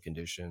financial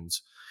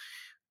conditions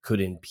could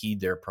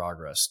impede their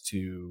progress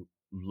to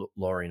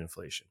lowering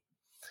inflation.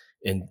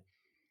 And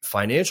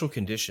financial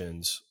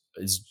conditions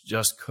is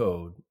just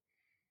code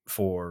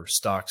for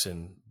stocks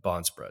and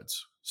bond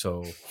spreads.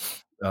 So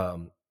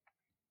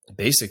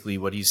basically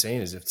what he's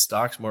saying is if the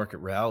stocks market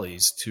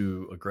rallies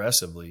too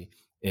aggressively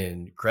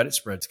and credit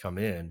spreads come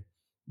in,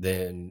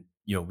 then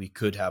we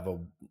could have a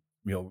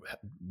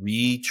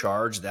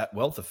recharge that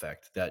wealth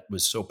effect that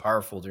was so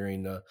powerful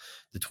during the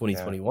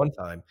 2021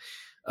 time.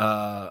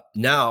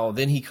 Now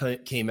then he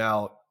came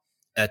out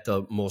at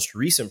the most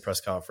recent press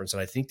conference,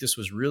 and I think this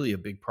was really a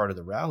big part of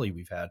the rally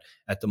we've had.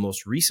 At the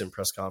most recent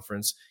press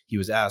conference, he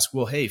was asked,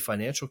 well, hey,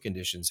 financial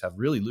conditions have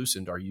really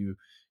loosened. Are you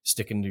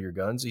sticking to your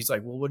guns? He's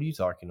like, well, what are you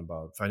talking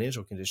about?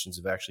 Financial conditions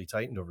have actually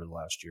tightened over the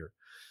last year.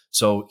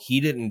 So he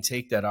didn't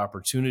take that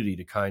opportunity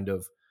to kind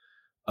of,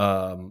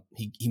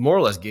 he more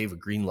or less gave a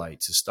green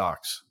light to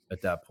stocks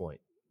at that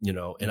point,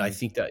 and I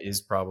think that is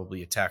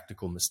probably a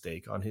tactical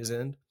mistake on his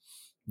end,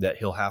 that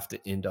he'll have to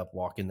end up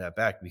walking that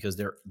back, because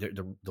the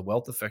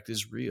wealth effect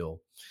is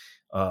real.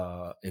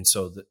 And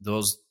so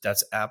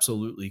that's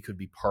absolutely could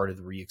be part of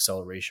the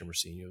reacceleration we're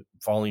seeing.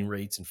 Falling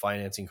rates and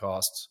financing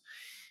costs,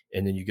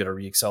 and then you get a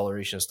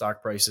reacceleration of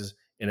stock prices.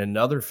 And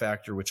another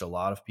factor, which a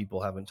lot of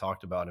people haven't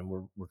talked about, and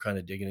we're kind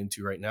of digging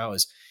into right now,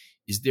 is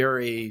there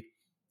a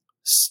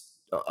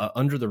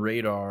under the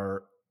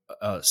radar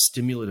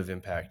stimulative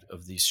impact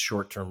of these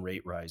short-term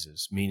rate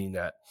rises, meaning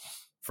that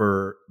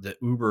for the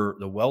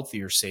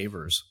wealthier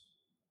savers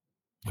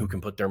who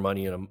can put their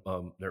money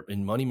they're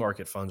in money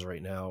market funds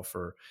right now,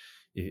 for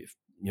if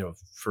you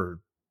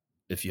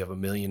have $1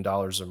 million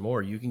or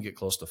more, you can get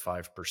close to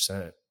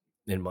 5%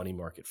 in money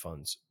market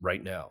funds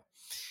right now.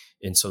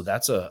 And so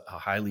that's a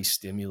highly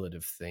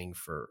stimulative thing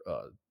for,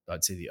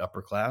 I'd say, the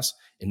upper class.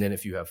 And then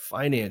if you have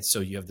finance, so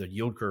you have the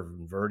yield curve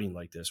inverting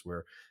like this,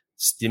 where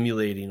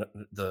stimulating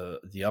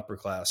the upper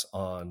class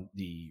on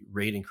the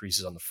rate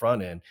increases on the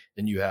front end,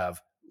 then you have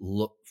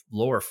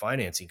lower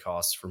financing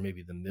costs for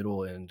maybe the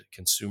middle end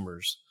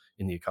consumers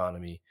in the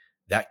economy.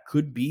 That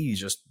could be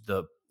just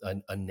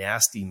a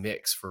nasty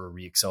mix for a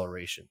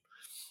reacceleration.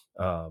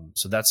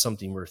 So that's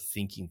something we're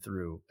thinking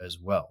through as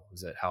well,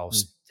 is that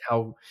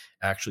how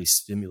actually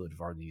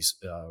stimulative are these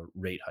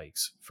rate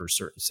hikes for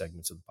certain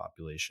segments of the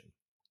population?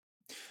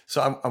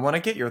 So I want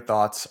to get your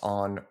thoughts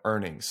on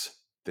earnings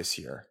this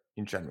year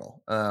in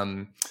general.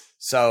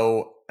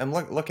 So I'm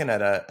looking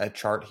at a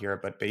chart here,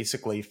 but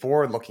basically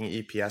forward-looking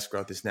EPS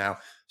growth is now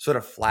sort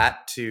of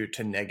flat to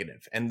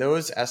negative, and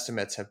those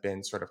estimates have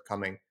been sort of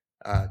coming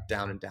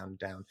down and down and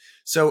down.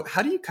 So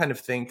how do you kind of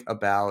think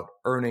about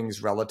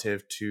earnings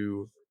relative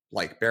to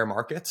like bear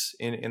markets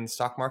in the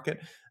stock market?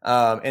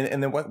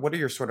 And then what are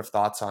your sort of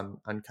thoughts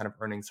on kind of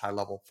earnings high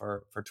level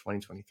for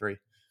 2023?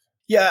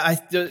 Yeah,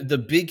 the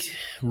big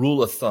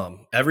rule of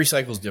thumb, every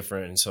cycle is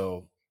different. And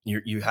so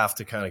you have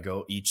to kind of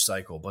go each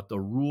cycle. But the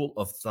rule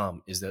of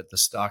thumb is that the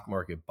stock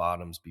market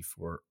bottoms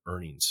before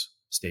earnings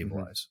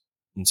stabilize.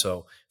 And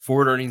so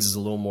forward earnings is a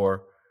little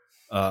more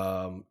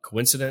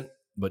coincident,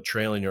 but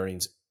trailing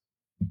earnings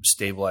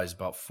stabilize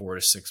about 4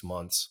 to 6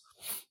 months.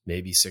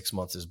 Maybe 6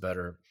 months is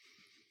better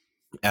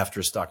after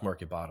a stock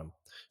market bottom.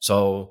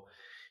 So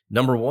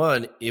number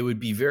one, it'd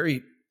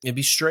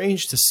be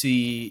strange to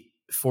see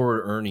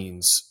forward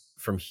earnings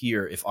from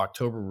here. If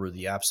October were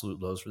the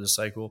absolute lows for the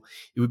cycle,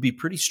 it would be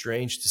pretty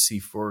strange to see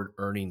forward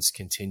earnings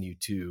continue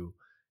to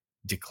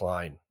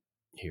decline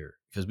here,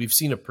 because we've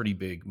seen a pretty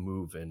big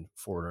move in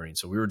forward earnings.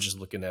 So we were just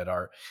looking at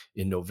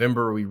in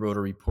November, we wrote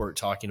a report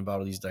talking about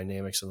all these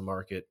dynamics of the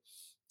market.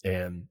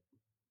 And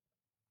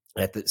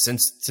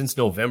since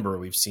November,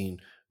 we've seen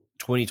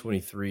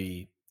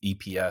 2023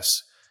 EPS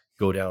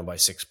go down by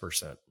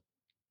 6%.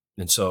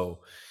 And so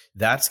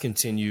that's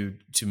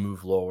continued to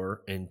move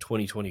lower, and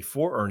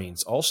 2024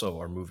 earnings also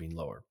are moving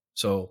lower.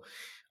 So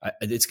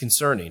it's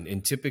concerning.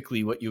 And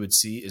typically what you would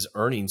see is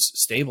earnings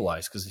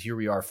stabilize, because here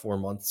we are 4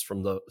 months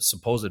from the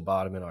supposed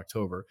bottom in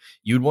October.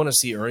 You'd want to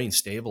see earnings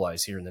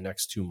stabilize here in the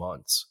next 2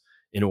 months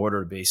in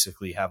order to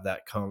basically have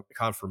that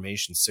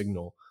confirmation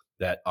signal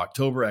that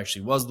October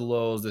actually was the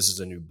lows. This is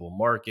a new bull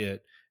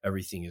market.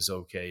 Everything is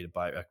okay to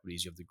buy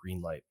equities. You have the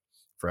green light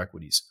for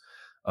equities.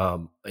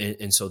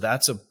 And so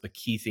that's a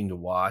key thing to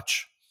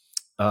watch.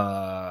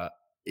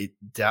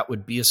 That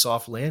would be a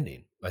soft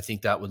landing. I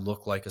think that would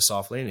look like a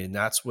soft landing. And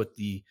that's what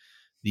the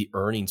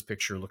earnings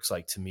picture looks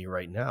like to me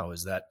right now,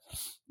 is that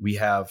we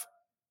have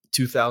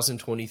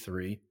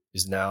 2023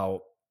 is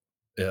now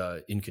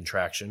in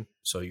contraction.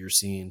 So you're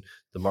seeing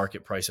the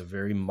market price a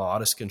very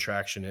modest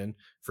contraction in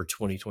for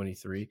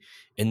 2023.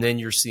 And then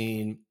you're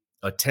seeing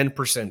a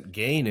 10%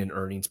 gain in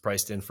earnings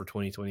priced in for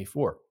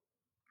 2024.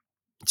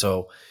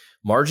 So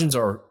margins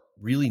are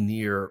really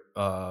near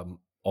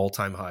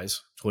all-time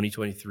highs.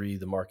 2023,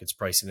 the market's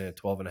pricing in a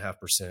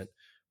 12.5%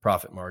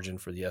 profit margin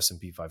for the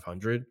S&P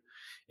 500.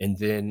 And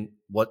then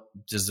what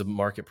does the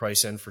market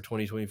price in for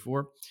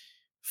 2024?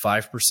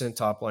 5%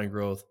 top line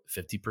growth,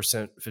 50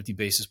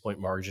 basis point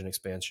margin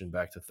expansion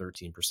back to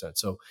 13%.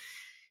 So,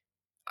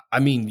 I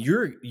mean,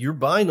 you're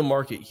buying the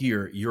market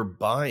here. You're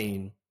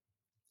buying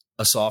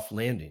a soft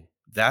landing.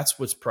 That's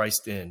what's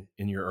priced in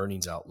your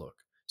earnings outlook.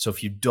 So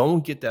if you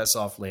don't get that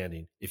soft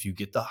landing, if you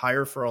get the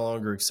higher for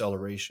longer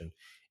acceleration,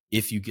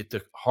 if you get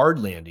the hard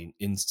landing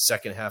in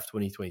second half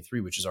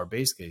 2023, which is our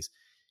base case,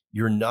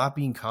 you're not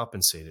being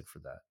compensated for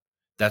that.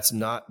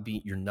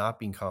 You're not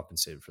being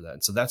compensated for that.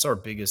 And so that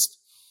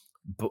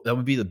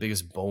would be the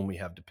biggest bone we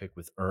have to pick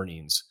with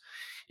earnings.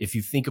 If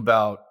you think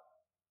about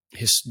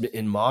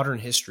in modern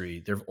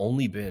history, there have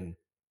only been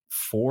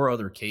 4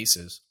 other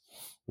cases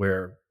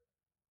where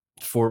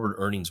forward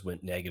earnings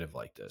went negative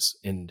like this.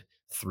 And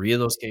 3 of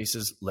those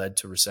cases led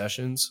to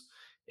recessions.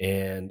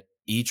 And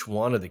each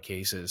one of the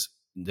cases,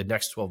 the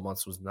next 12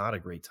 months was not a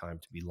great time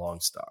to be long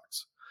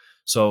stocks.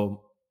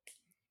 So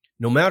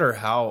no matter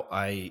how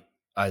I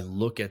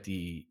look at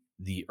the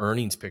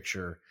earnings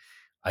picture,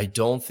 I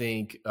don't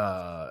think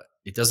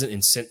it doesn't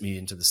incent me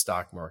into the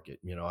stock market.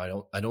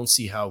 I don't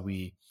see how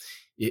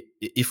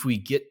if we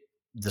get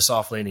the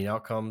soft landing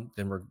outcome,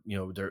 then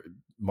the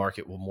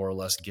market will more or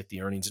less get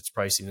the earnings it's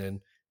pricing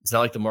in. It's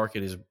not like the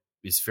market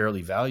is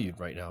fairly valued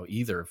right now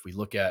either. If we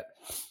look at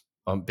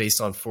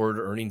based on forward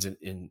earnings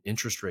and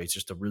interest rates,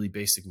 just a really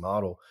basic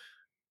model,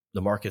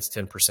 the market's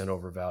 10%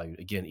 overvalued.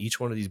 Again, each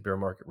one of these bear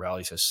market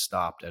rallies has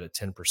stopped at a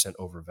 10%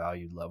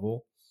 overvalued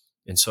level.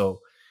 And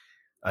so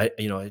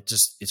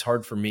it's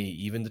hard for me,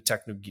 even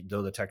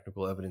though the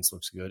technical evidence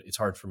looks good, it's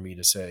hard for me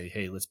to say,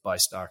 hey, let's buy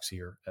stocks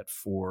here at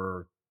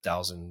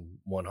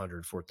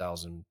 4,100,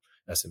 4,000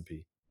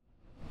 S&P.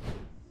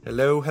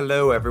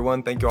 Hello,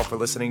 everyone. Thank you all for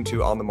listening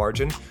to On the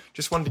Margin.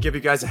 Just wanted to give you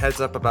guys a heads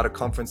up about a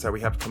conference that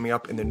we have coming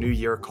up in the new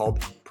year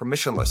called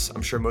Permissionless.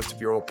 I'm sure most of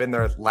you have been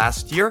there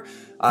last year.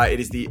 It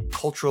is the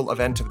cultural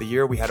event of the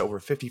year. We had over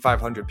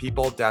 5,500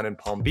 people down in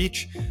Palm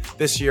Beach.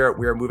 This year,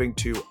 we are moving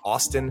to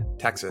Austin,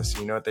 Texas.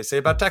 You know what they say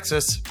about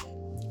Texas?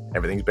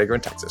 Everything's bigger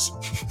in Texas.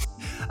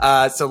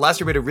 So last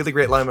year we had a really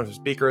great lineup of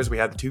speakers. We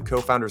had the 2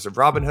 co-founders of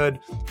Robinhood,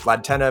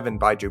 Vlad Tenev and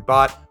Baiju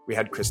Bhatt. We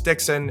had Chris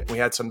Dixon. We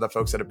had some of the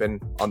folks that have been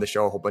on the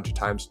show a whole bunch of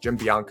times, Jim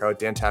Bianco,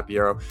 Dan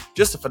Tapiero.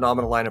 Just a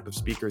phenomenal lineup of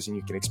speakers, and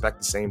you can expect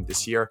the same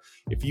this year.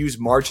 If you use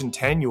Margin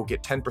 10, you'll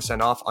get 10%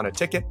 off on a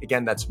ticket.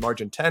 Again, that's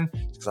Margin 10,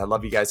 because I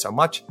love you guys so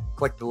much.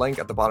 Click the link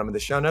at the bottom of the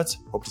show notes.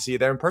 Hope to see you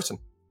there in person.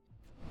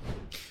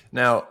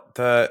 Now,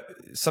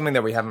 something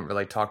that we haven't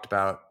really talked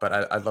about,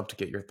 but I'd love to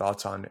get your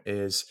thoughts on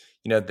is,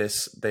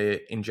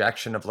 the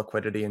injection of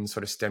liquidity and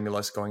sort of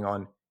stimulus going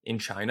on in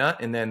China,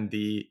 and then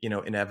the,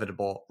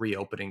 inevitable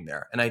reopening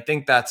there. And I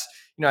think that's,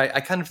 I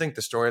kind of think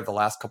the story of the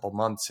last couple of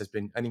months has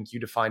been, I think you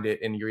defined it,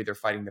 and you're either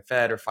fighting the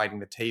Fed or fighting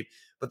the tape,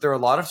 but there are a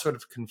lot of sort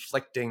of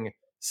conflicting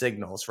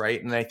signals,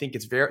 right? And I think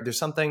there's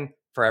something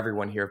for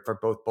everyone here, for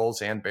both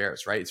bulls and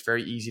bears, right? It's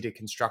very easy to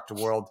construct a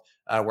world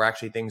where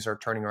actually things are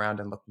turning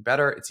around and looking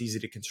better. It's easy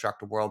to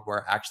construct a world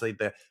where actually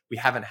we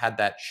haven't had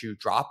that shoe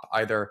drop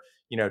either,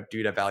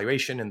 due to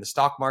valuation in the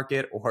stock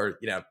market, or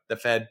the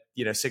Fed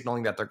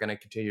signaling that they're going to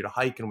continue to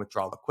hike and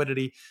withdraw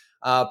liquidity.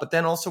 But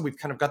then also we've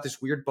kind of got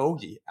this weird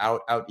bogey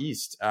out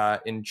east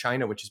in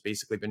China, which has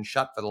basically been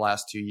shut for the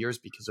last 2 years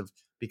because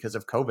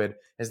of COVID,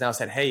 has now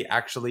said, hey,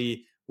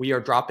 actually, we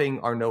are dropping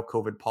our no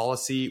COVID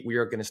policy. We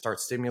are going to start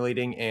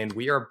stimulating, and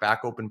we are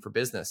back open for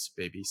business,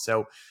 baby.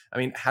 So, I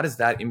mean, how does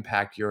that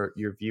impact your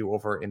view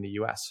over in the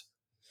US?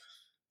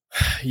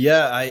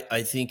 Yeah,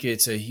 I think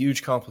it's a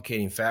huge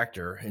complicating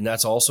factor. And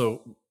that's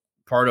also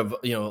part of,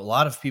 a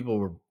lot of people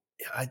were,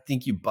 I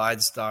think you buy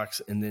the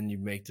stocks and then you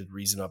make the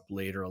reason up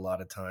later a lot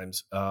of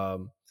times.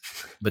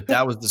 But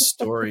that was the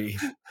story.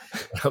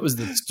 That was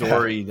the Yeah.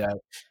 story that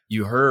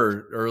you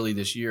heard early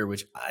this year,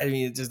 which I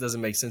mean, it just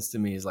doesn't make sense to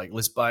me. Is like,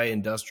 let's buy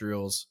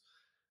industrials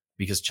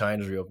because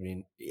China's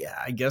reopening. Yeah,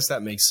 I guess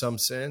that makes some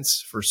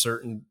sense for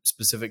certain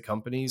specific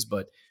companies,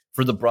 but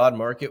for the broad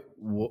market,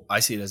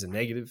 I see it as a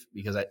negative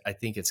because I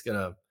think it's going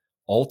to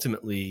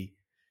ultimately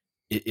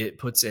it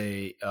puts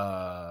it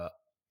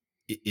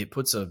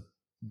puts a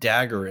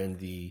dagger in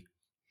the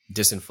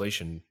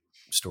disinflation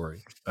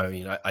story. I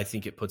mean, I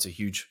think it puts a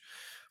huge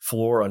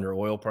floor under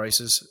oil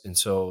prices, and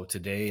so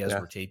today, as Yeah.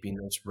 we're taping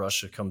this,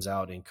 Russia comes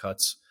out and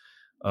cuts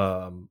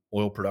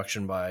oil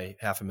production by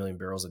 500,000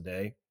 barrels a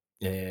day.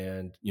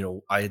 And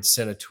I had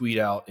sent a tweet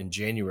out in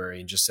January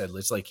and just said,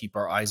 let's like keep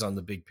our eyes on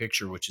the big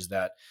picture, which is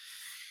that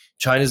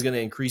China's going to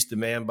increase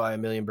demand by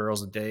 1 million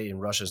barrels a day, and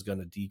Russia's going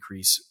to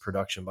decrease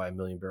production by 1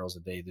 million barrels a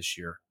day this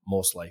year,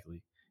 most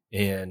likely.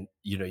 And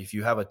if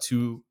you have a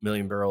 2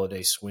 million barrel a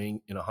day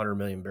swing in a 100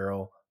 million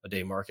barrel a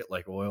day market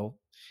like oil,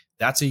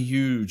 that's a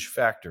huge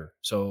factor.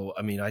 So,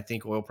 I mean, I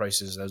think oil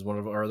prices, as one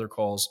of our other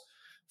calls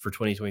for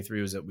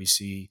 2023 was that we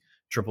see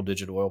triple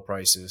digit oil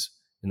prices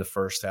in the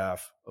first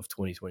half of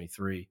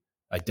 2023.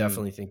 I Mm.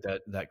 definitely think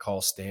that that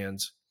call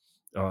stands.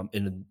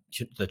 And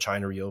the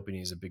China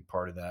reopening is a big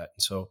part of that.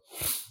 And so,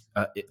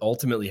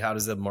 ultimately, how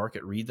does the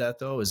market read that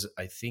though? Is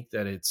I think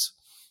that it's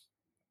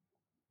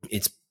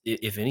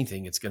if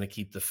anything, it's going to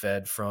keep the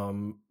Fed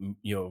from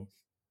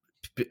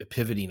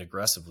pivoting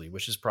aggressively,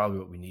 which is probably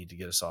what we need to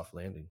get a soft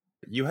landing.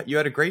 You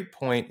had a great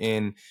point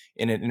in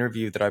an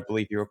interview that I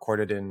believe you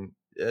recorded in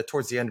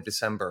towards the end of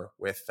December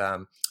with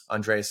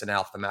Andreas and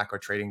Alf, the macro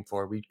trading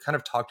floor. We kind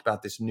of talked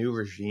about this new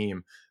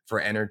regime for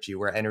energy,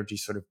 where energy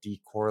sort of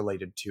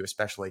decorrelated to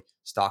especially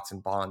stocks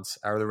and bonds,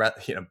 or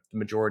the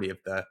majority of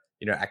the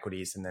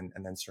equities, and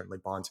then certainly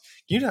bonds.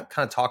 Can you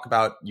kind of talk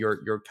about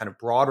your kind of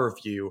broader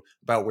view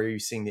about where you're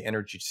seeing the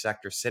energy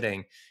sector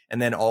sitting,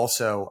 and then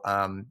also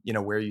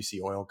where you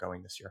see oil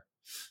going this year?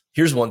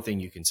 Here's one thing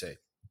you can say: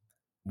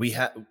 we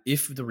have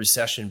if the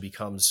recession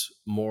becomes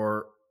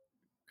more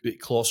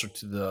closer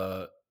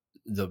to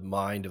the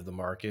mind of the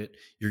market,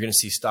 you're going to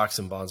see stocks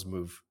and bonds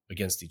move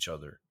against each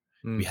other.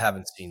 We Mm.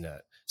 haven't seen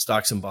that.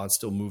 Stocks and bonds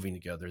still moving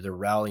together. They're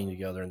rallying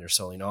together and they're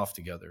selling off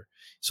together.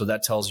 So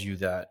that tells you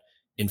that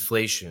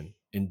inflation,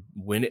 and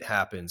when it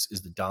happens,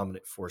 is the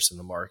dominant force in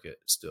the market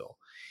still.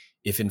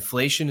 If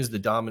inflation is the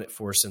dominant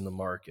force in the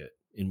market,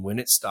 and when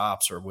it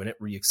stops or when it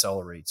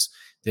reaccelerates,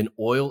 then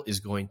oil is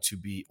going to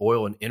be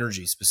oil and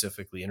energy,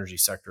 specifically energy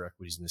sector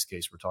equities in this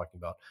case we're talking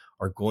about,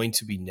 are going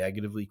to be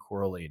negatively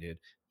correlated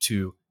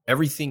to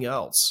everything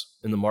else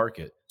in the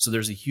market. So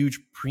there's a huge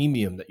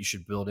premium that you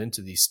should build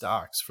into these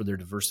stocks for their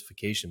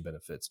diversification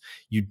benefits.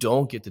 You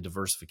don't get the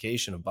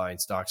diversification of buying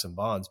stocks and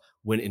bonds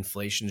when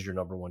inflation is your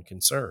number one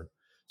concern.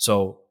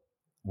 So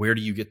where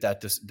do you get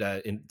that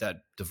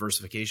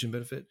diversification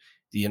benefit?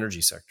 The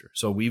energy sector.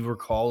 So we were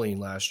calling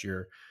last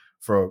year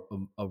for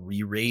a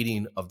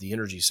re-rating of the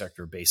energy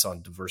sector based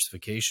on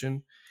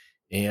diversification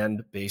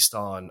and based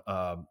on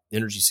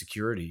energy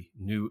security,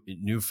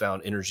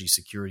 newfound energy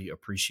security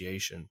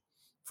appreciation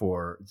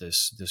for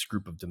this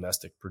group of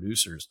domestic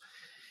producers.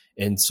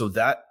 And so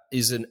that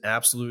is an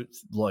absolute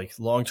like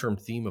long-term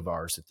theme of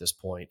ours at this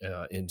point.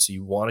 And so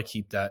you want to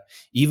keep that,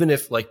 even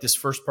if like this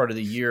first part of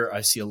the year,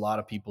 I see a lot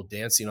of people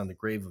dancing on the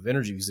grave of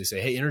energy because they say,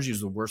 hey, energy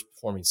is the worst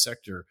performing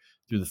sector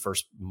through the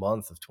first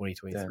month of Yeah.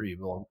 2023.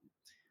 Well,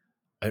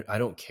 I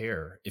don't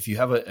care if you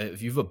have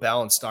a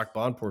balanced stock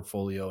bond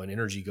portfolio and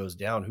energy goes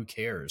down, who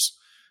cares?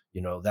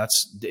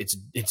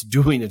 It's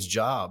doing its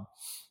job.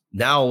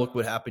 Now look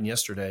what happened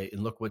yesterday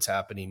and look what's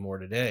happening more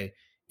today.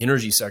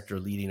 Energy sector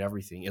leading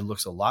everything. It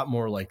looks a lot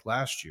more like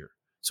last year.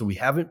 So we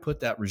haven't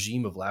put that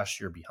regime of last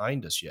year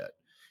behind us yet.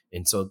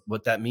 And so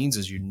what that means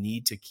is you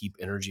need to keep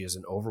energy as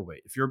an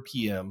overweight. If you're a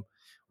PM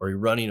or you're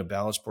running a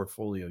balanced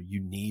portfolio,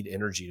 you need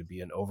energy to be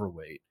an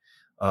overweight.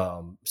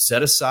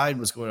 Set aside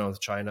what's going on with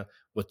China,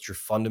 what your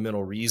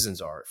fundamental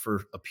reasons are.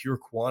 For a pure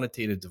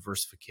quantitative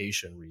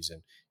diversification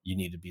reason, you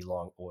need to be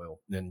long oil.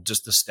 And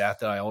just the stat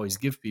that I always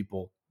give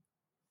people,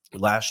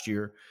 last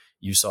year,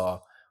 you saw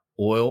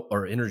oil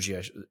or energy,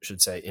 I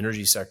should say,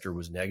 energy sector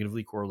was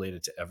negatively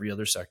correlated to every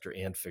other sector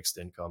and fixed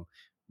income.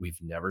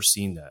 We've never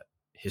seen that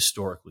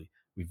historically.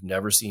 We've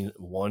never seen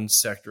one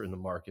sector in the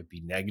market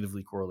be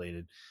negatively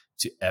correlated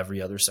to every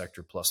other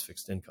sector plus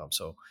fixed income.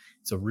 So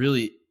it's a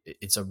really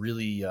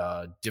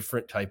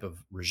different type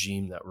of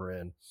regime that we're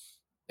in,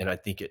 and I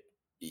think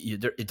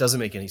it doesn't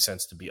make any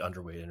sense to be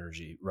underweight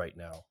energy right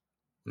now.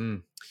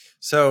 Mm.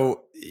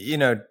 So,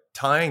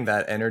 tying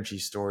that energy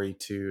story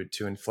to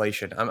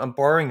inflation, I'm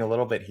borrowing a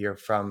little bit here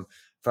from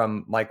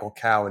Michael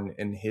Cow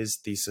and his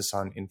thesis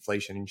on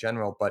inflation in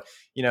general. But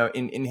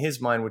in his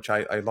mind, which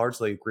I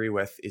largely agree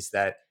with, is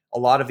that a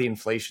lot of the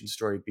inflation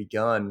story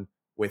begun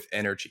with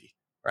energy,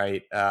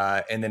 right?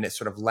 And then it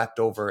sort of leapt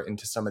over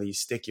into some of these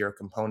stickier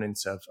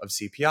components of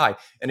CPI.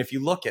 And if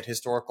you look at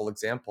historical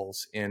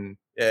examples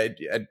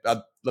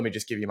let me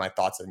just give you my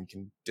thoughts, and you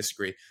can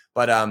disagree.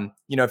 But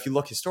if you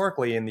look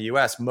historically in the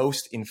U.S.,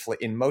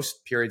 in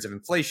most periods of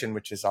inflation,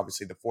 which is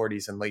obviously the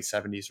 40s and late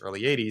 70s,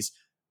 early 80s,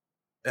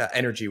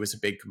 energy was a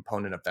big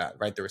component of that,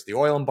 right? There was the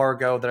oil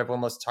embargo that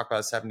everyone wants to talk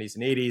about, 70s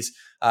and 80s,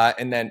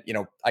 and then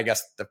I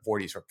guess the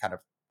 40s were kind of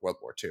World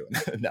War II,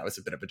 and that was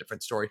a bit of a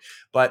different story.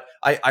 But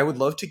I would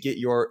love to get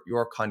your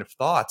kind of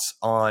thoughts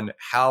on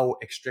how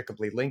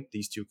extricably linked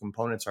these two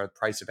components are: the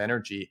price of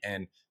energy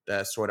and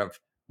the sort of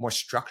more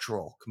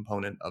structural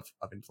component of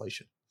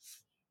inflation.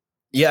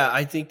 Yeah,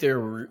 I think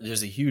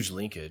there's a huge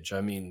linkage.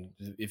 I mean,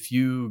 if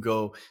you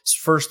go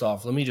first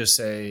off, let me just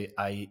say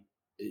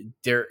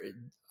there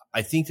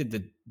I think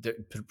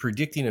that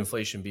predicting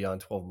inflation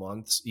beyond 12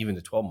 months, even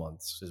the 12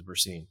 months as we're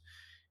seeing,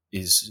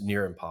 is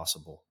near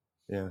impossible.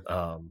 Yeah.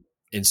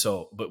 And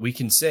so, but we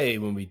can say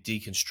when we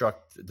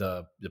deconstruct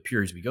the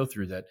periods we go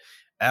through that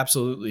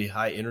absolutely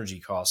high energy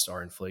costs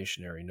are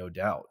inflationary, no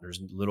doubt. There's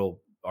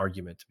little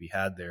argument to be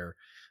had there.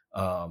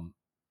 Um,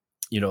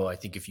 I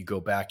think if you go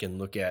back and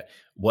look at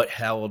what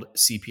held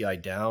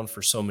CPI down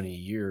for so many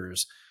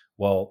years,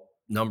 well,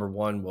 number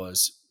one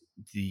was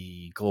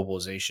the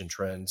globalization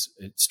trends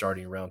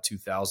starting around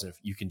 2000. If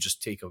you can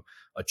just take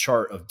a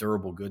chart of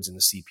durable goods in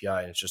the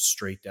CPI, and it's just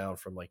straight down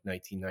from like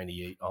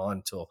 1998 on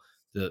until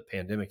the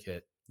pandemic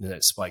hit, and then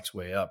it spikes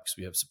way up because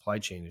we have supply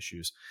chain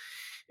issues.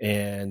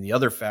 And the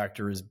other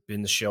factor has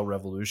been the shale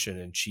revolution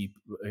and cheap,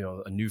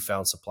 a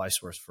newfound supply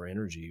source for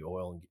energy,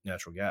 oil and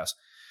natural gas.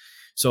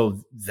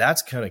 So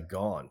that's kind of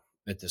gone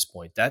at this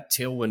point. That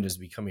tailwind is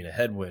becoming a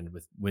headwind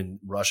with when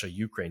Russia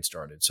Ukraine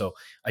started. So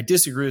I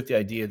disagree with the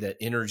idea that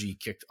energy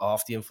kicked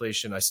off the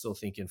inflation. I still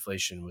think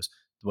inflation was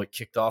what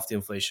kicked off the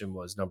inflation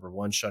was number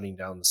one, shutting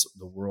down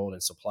the world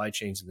and supply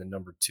chains, and then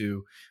number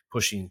two,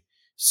 pushing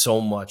so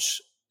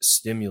much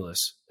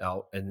stimulus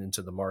out and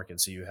into the market.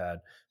 So you had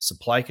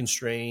supply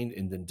constrained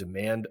and then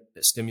demand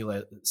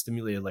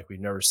stimulated like we've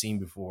never seen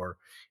before,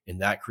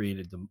 and that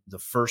created the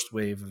first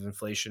wave of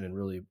inflation, and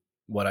really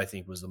what I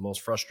think was the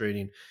most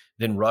frustrating.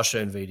 Then Russia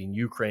invading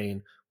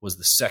Ukraine was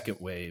the second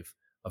wave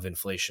of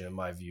inflation, in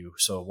my view.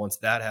 So once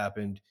that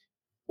happened,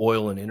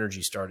 oil and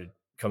energy started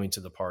coming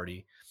to the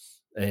party,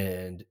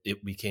 and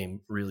it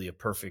became really a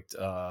perfect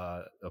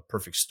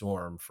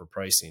storm for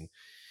pricing.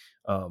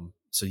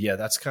 So yeah,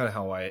 that's kind of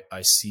how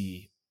I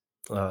see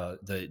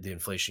the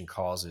inflation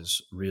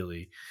causes,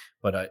 really.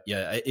 But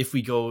if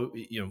we go,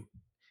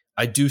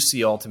 I do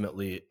see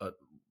ultimately.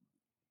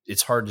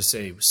 It's hard to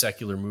say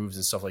secular moves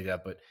and stuff like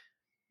that, but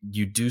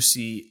you do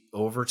see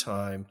over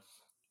time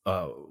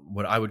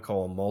what I would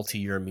call a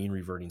multi-year mean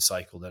reverting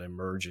cycle that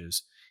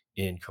emerges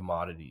in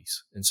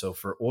commodities. And so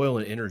for oil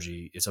and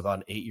energy, it's about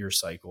an 8-year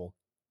cycle.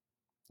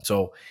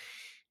 So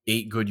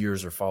 8 good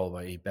years are followed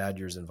by 8 bad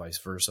years and vice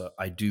versa.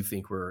 I do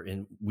think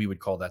we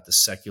would call that the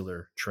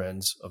secular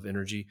trends of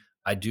energy.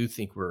 I do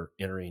think we're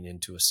entering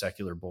into a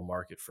secular bull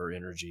market for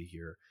energy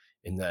here,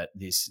 in that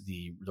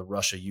the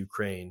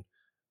Russia-Ukraine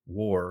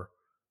war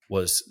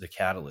was the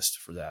catalyst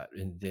for that.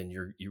 And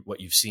then what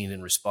you've seen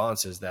in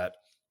response is that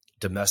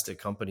domestic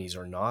companies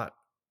are not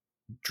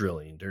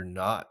drilling. They're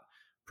not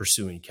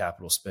pursuing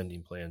capital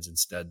spending plans.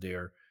 Instead,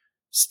 they're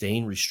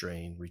staying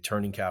restrained,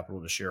 returning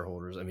capital to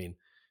shareholders. I mean,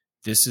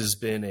 this has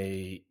been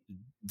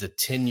the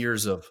 10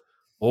 years of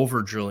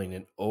over drilling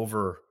and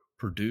over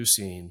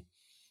producing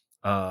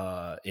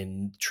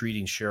in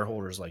treating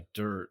shareholders like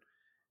dirt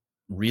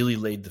really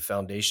laid the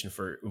foundation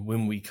for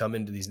when we come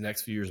into these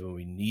next few years, when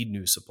we need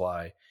new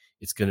supply.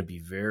 It's going to be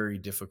very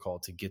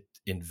difficult to get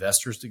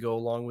investors to go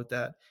along with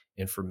that,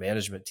 and for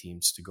management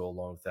teams to go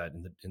along with that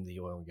in the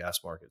oil and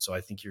gas market. So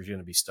I think you're going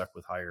to be stuck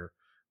with higher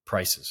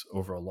prices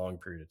over a long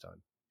period of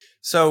time.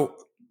 So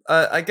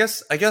I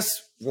guess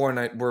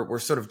Warren, we're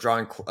sort of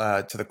drawing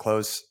to the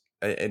close,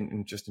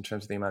 in just in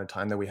terms of the amount of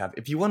time that we have.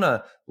 If you want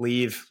to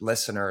leave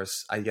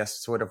listeners, I guess,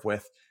 sort of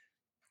with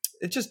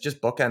just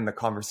bookend the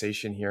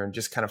conversation here, and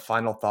just kind of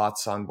final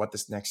thoughts on what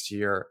this next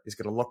year is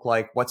going to look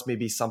like. What's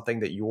maybe something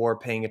that you're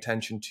paying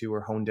attention to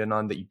or honed in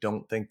on that you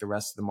don't think the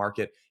rest of the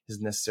market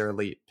has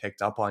necessarily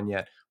picked up on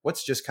yet?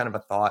 What's just kind of a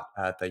thought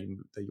that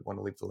you want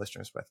to leave the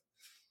listeners with?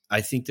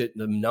 I think that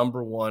the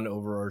number one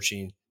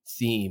overarching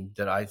theme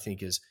that I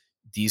think is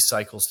these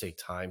cycles take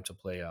time to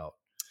play out.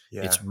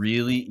 Yeah. It's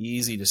really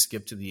easy to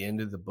skip to the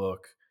end of the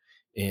book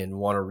and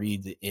want to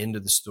read the end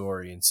of the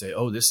story and say,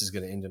 oh, this is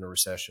going to end in a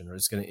recession, or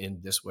it's going to end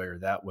this way or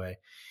that way.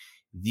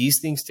 These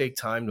things take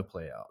time to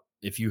play out.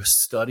 If you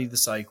study the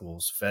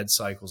cycles, Fed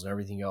cycles and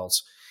everything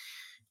else,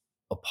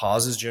 a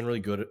pause is generally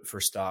good for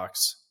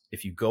stocks.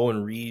 If you go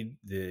and read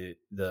the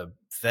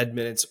Fed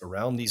minutes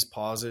around these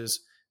pauses,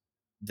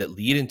 that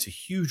lead into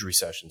huge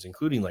recessions,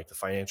 including like the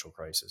financial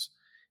crisis,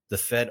 the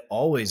Fed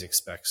always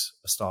expects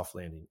a soft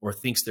landing or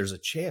thinks there's a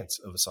chance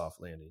of a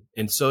soft landing.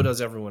 And so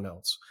does everyone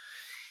else.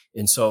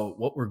 And so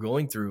what we're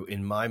going through,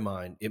 in my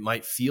mind, it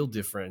might feel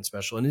different and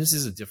special. And this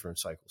is a different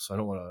cycle, so I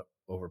don't want to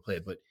overplay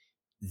it, but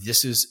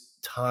this is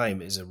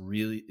time is a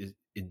really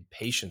in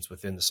patience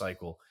within the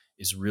cycle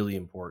is really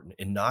important,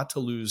 and not to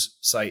lose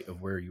sight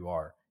of where you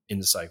are in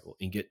the cycle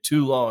and get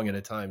too long at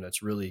a time.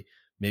 That's really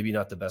maybe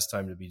not the best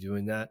time to be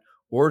doing that,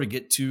 or to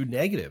get too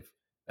negative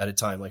at a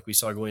time like we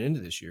saw going into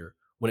this year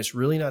when it's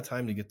really not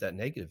time to get that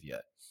negative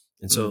yet.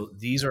 And so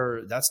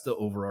that's the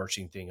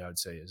overarching thing I would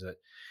say, is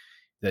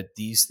that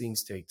these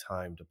things take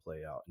time to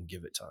play out, and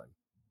give it time.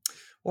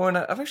 Well, and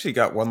I've actually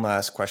got one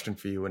last question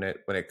for you when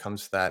it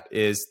comes to that,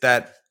 is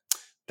that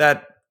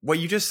what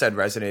you just said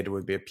resonated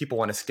with me. People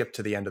want to skip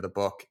to the end of the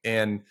book.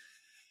 And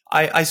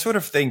I sort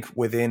of think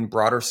within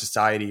broader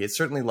society, it's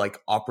certainly like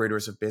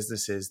operators of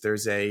businesses,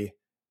 there's a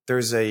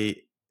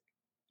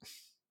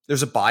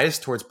bias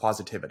towards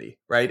positivity,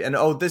 right? And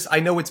I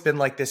know it's been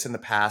like this in the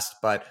past,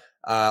 but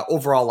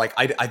overall, like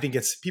I think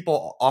it's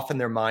people often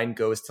their mind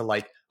goes to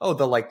like, oh,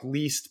 the like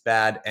least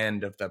bad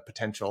end of the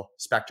potential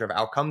spectrum of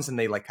outcomes, and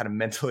they like kind of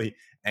mentally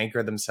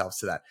anchor themselves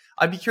to that.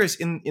 I'd be curious,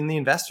 in the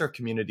investor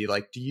community,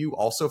 like, do you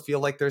also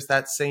feel like there's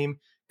that same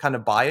kind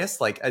of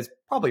bias? Like, as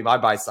probably my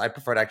bias, I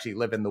prefer to actually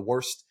live in the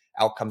worst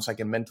outcome so I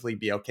can mentally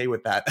be okay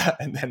with that,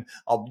 and then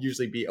I'll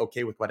usually be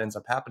okay with what ends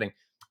up happening.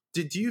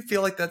 Do you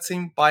feel like that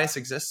same bias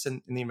exists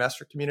in the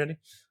investor community?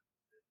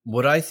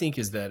 What I think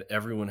is that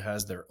everyone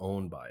has their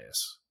own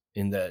bias,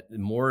 in that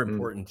more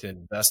important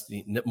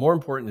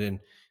than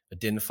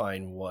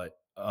identifying what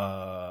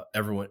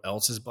everyone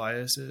else's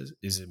bias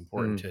is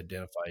important to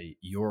identify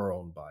your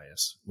own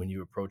bias when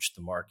you approach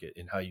the market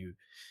and how you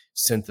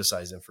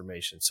synthesize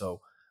information.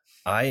 So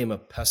I am a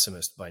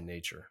pessimist by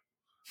nature.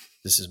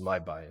 This is my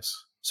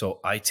bias. So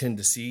I tend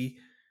to see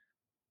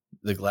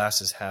the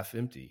glass is half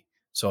empty.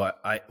 So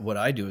what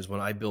I do is,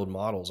 when I build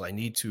models, I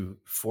need to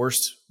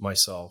force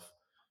myself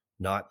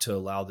not to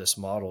allow this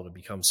model to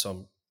become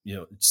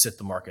sit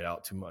the market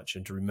out too much,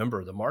 and to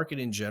remember the market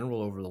in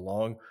general over the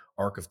long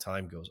arc of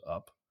time goes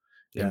up.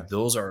 Yeah. And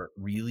those are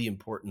really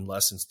important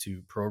lessons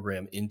to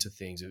program into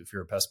things if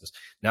you're a pessimist.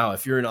 Now,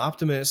 if you're an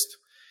optimist,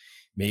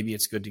 maybe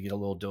it's good to get a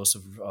little dose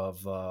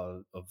of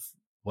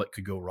what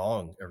could go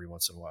wrong every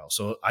once in a while.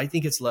 So I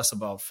think it's less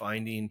about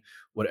finding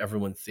what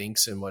everyone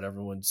thinks and what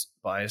everyone's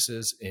bias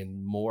is,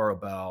 and more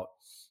about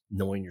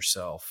knowing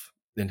yourself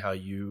and how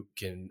you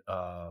can,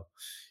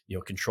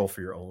 control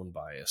for your own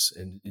bias.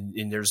 And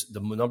there's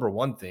the number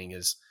one thing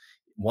is,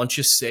 once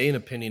you say an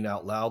opinion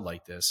out loud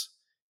like this,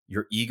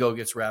 your ego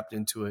gets wrapped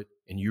into it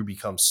and you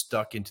become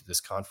stuck into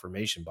this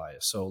confirmation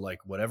bias. So like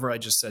whatever I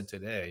just said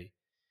today,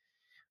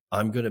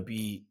 I'm going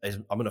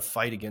to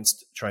fight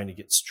against trying to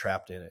get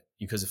trapped in it,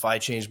 because if I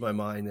change my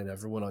mind, then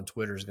everyone on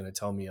Twitter is going to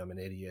tell me I'm an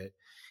idiot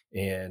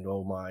and,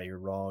 oh my, you're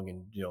wrong.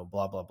 And,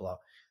 blah, blah, blah.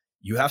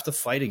 You have to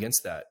fight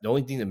against that. The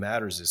only thing that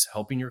matters is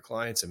helping your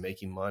clients and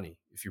making money.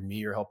 If you're me,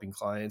 you're helping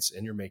clients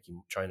and you're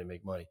trying to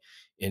make money.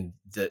 And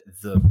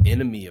the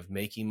enemy of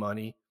making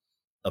money,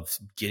 of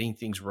getting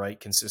things right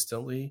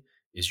consistently,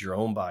 is your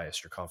own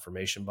bias, your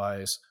confirmation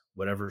bias,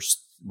 whatever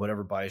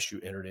bias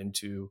you entered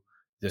into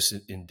this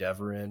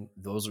endeavor in.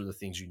 Those are the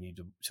things you need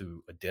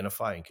to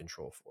identify and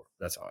control for.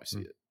 That's how I see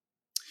it.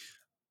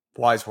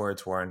 Wise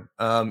words, Warren.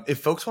 If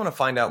folks want to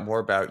find out more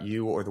about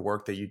you or the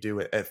work that you do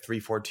at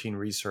 314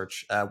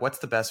 Research, what's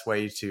the best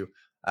way to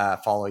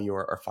follow you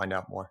or find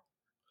out more?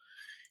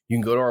 You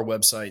can go to our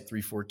website,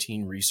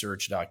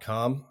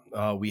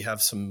 314research.com. We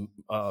have some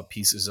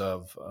pieces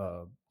of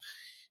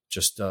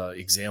just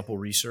example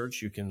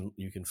research you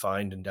can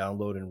find and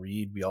download and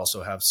read. We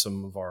also have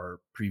some of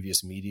our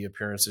previous media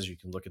appearances. You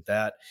can look at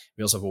that.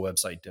 We also have a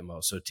website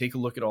demo. So take a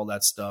look at all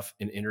that stuff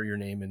and enter your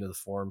name into the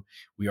form.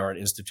 We are an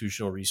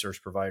institutional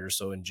research provider.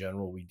 So in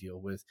general, we deal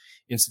with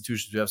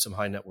institutions. We have some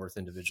high net worth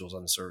individuals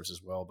on the service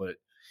as well, but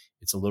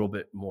it's a little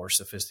bit more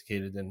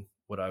sophisticated than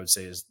what I would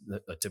say is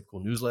a typical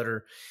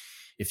newsletter.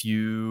 If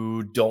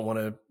you don't want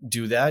to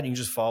do that, you can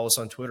just follow us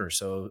on Twitter.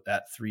 So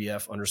at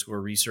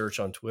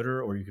 3F_research on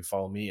Twitter, or you can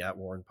follow me at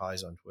Warren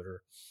Pies on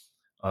Twitter.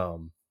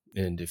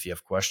 And if you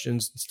have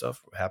questions and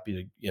stuff, we're happy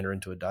to enter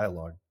into a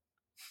dialogue.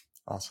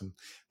 Awesome.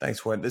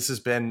 Thanks, Warren. This has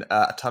been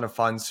a ton of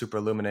fun, super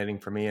illuminating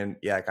for me. And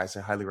yeah, guys,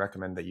 I highly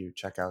recommend that you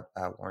check out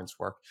Warren's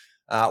work.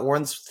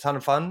 Warren's a ton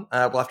of fun.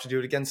 We'll have to do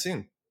it again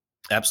soon.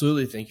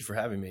 Absolutely. Thank you for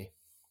having me.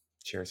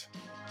 Cheers.